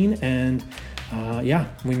protein. And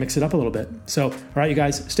we mix it up a little bit. So, all right, you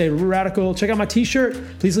guys, stay radical. Check out my t-shirt.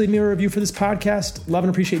 Please leave me a review for this podcast. Love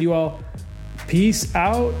and appreciate you all. Peace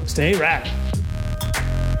out. Stay rad.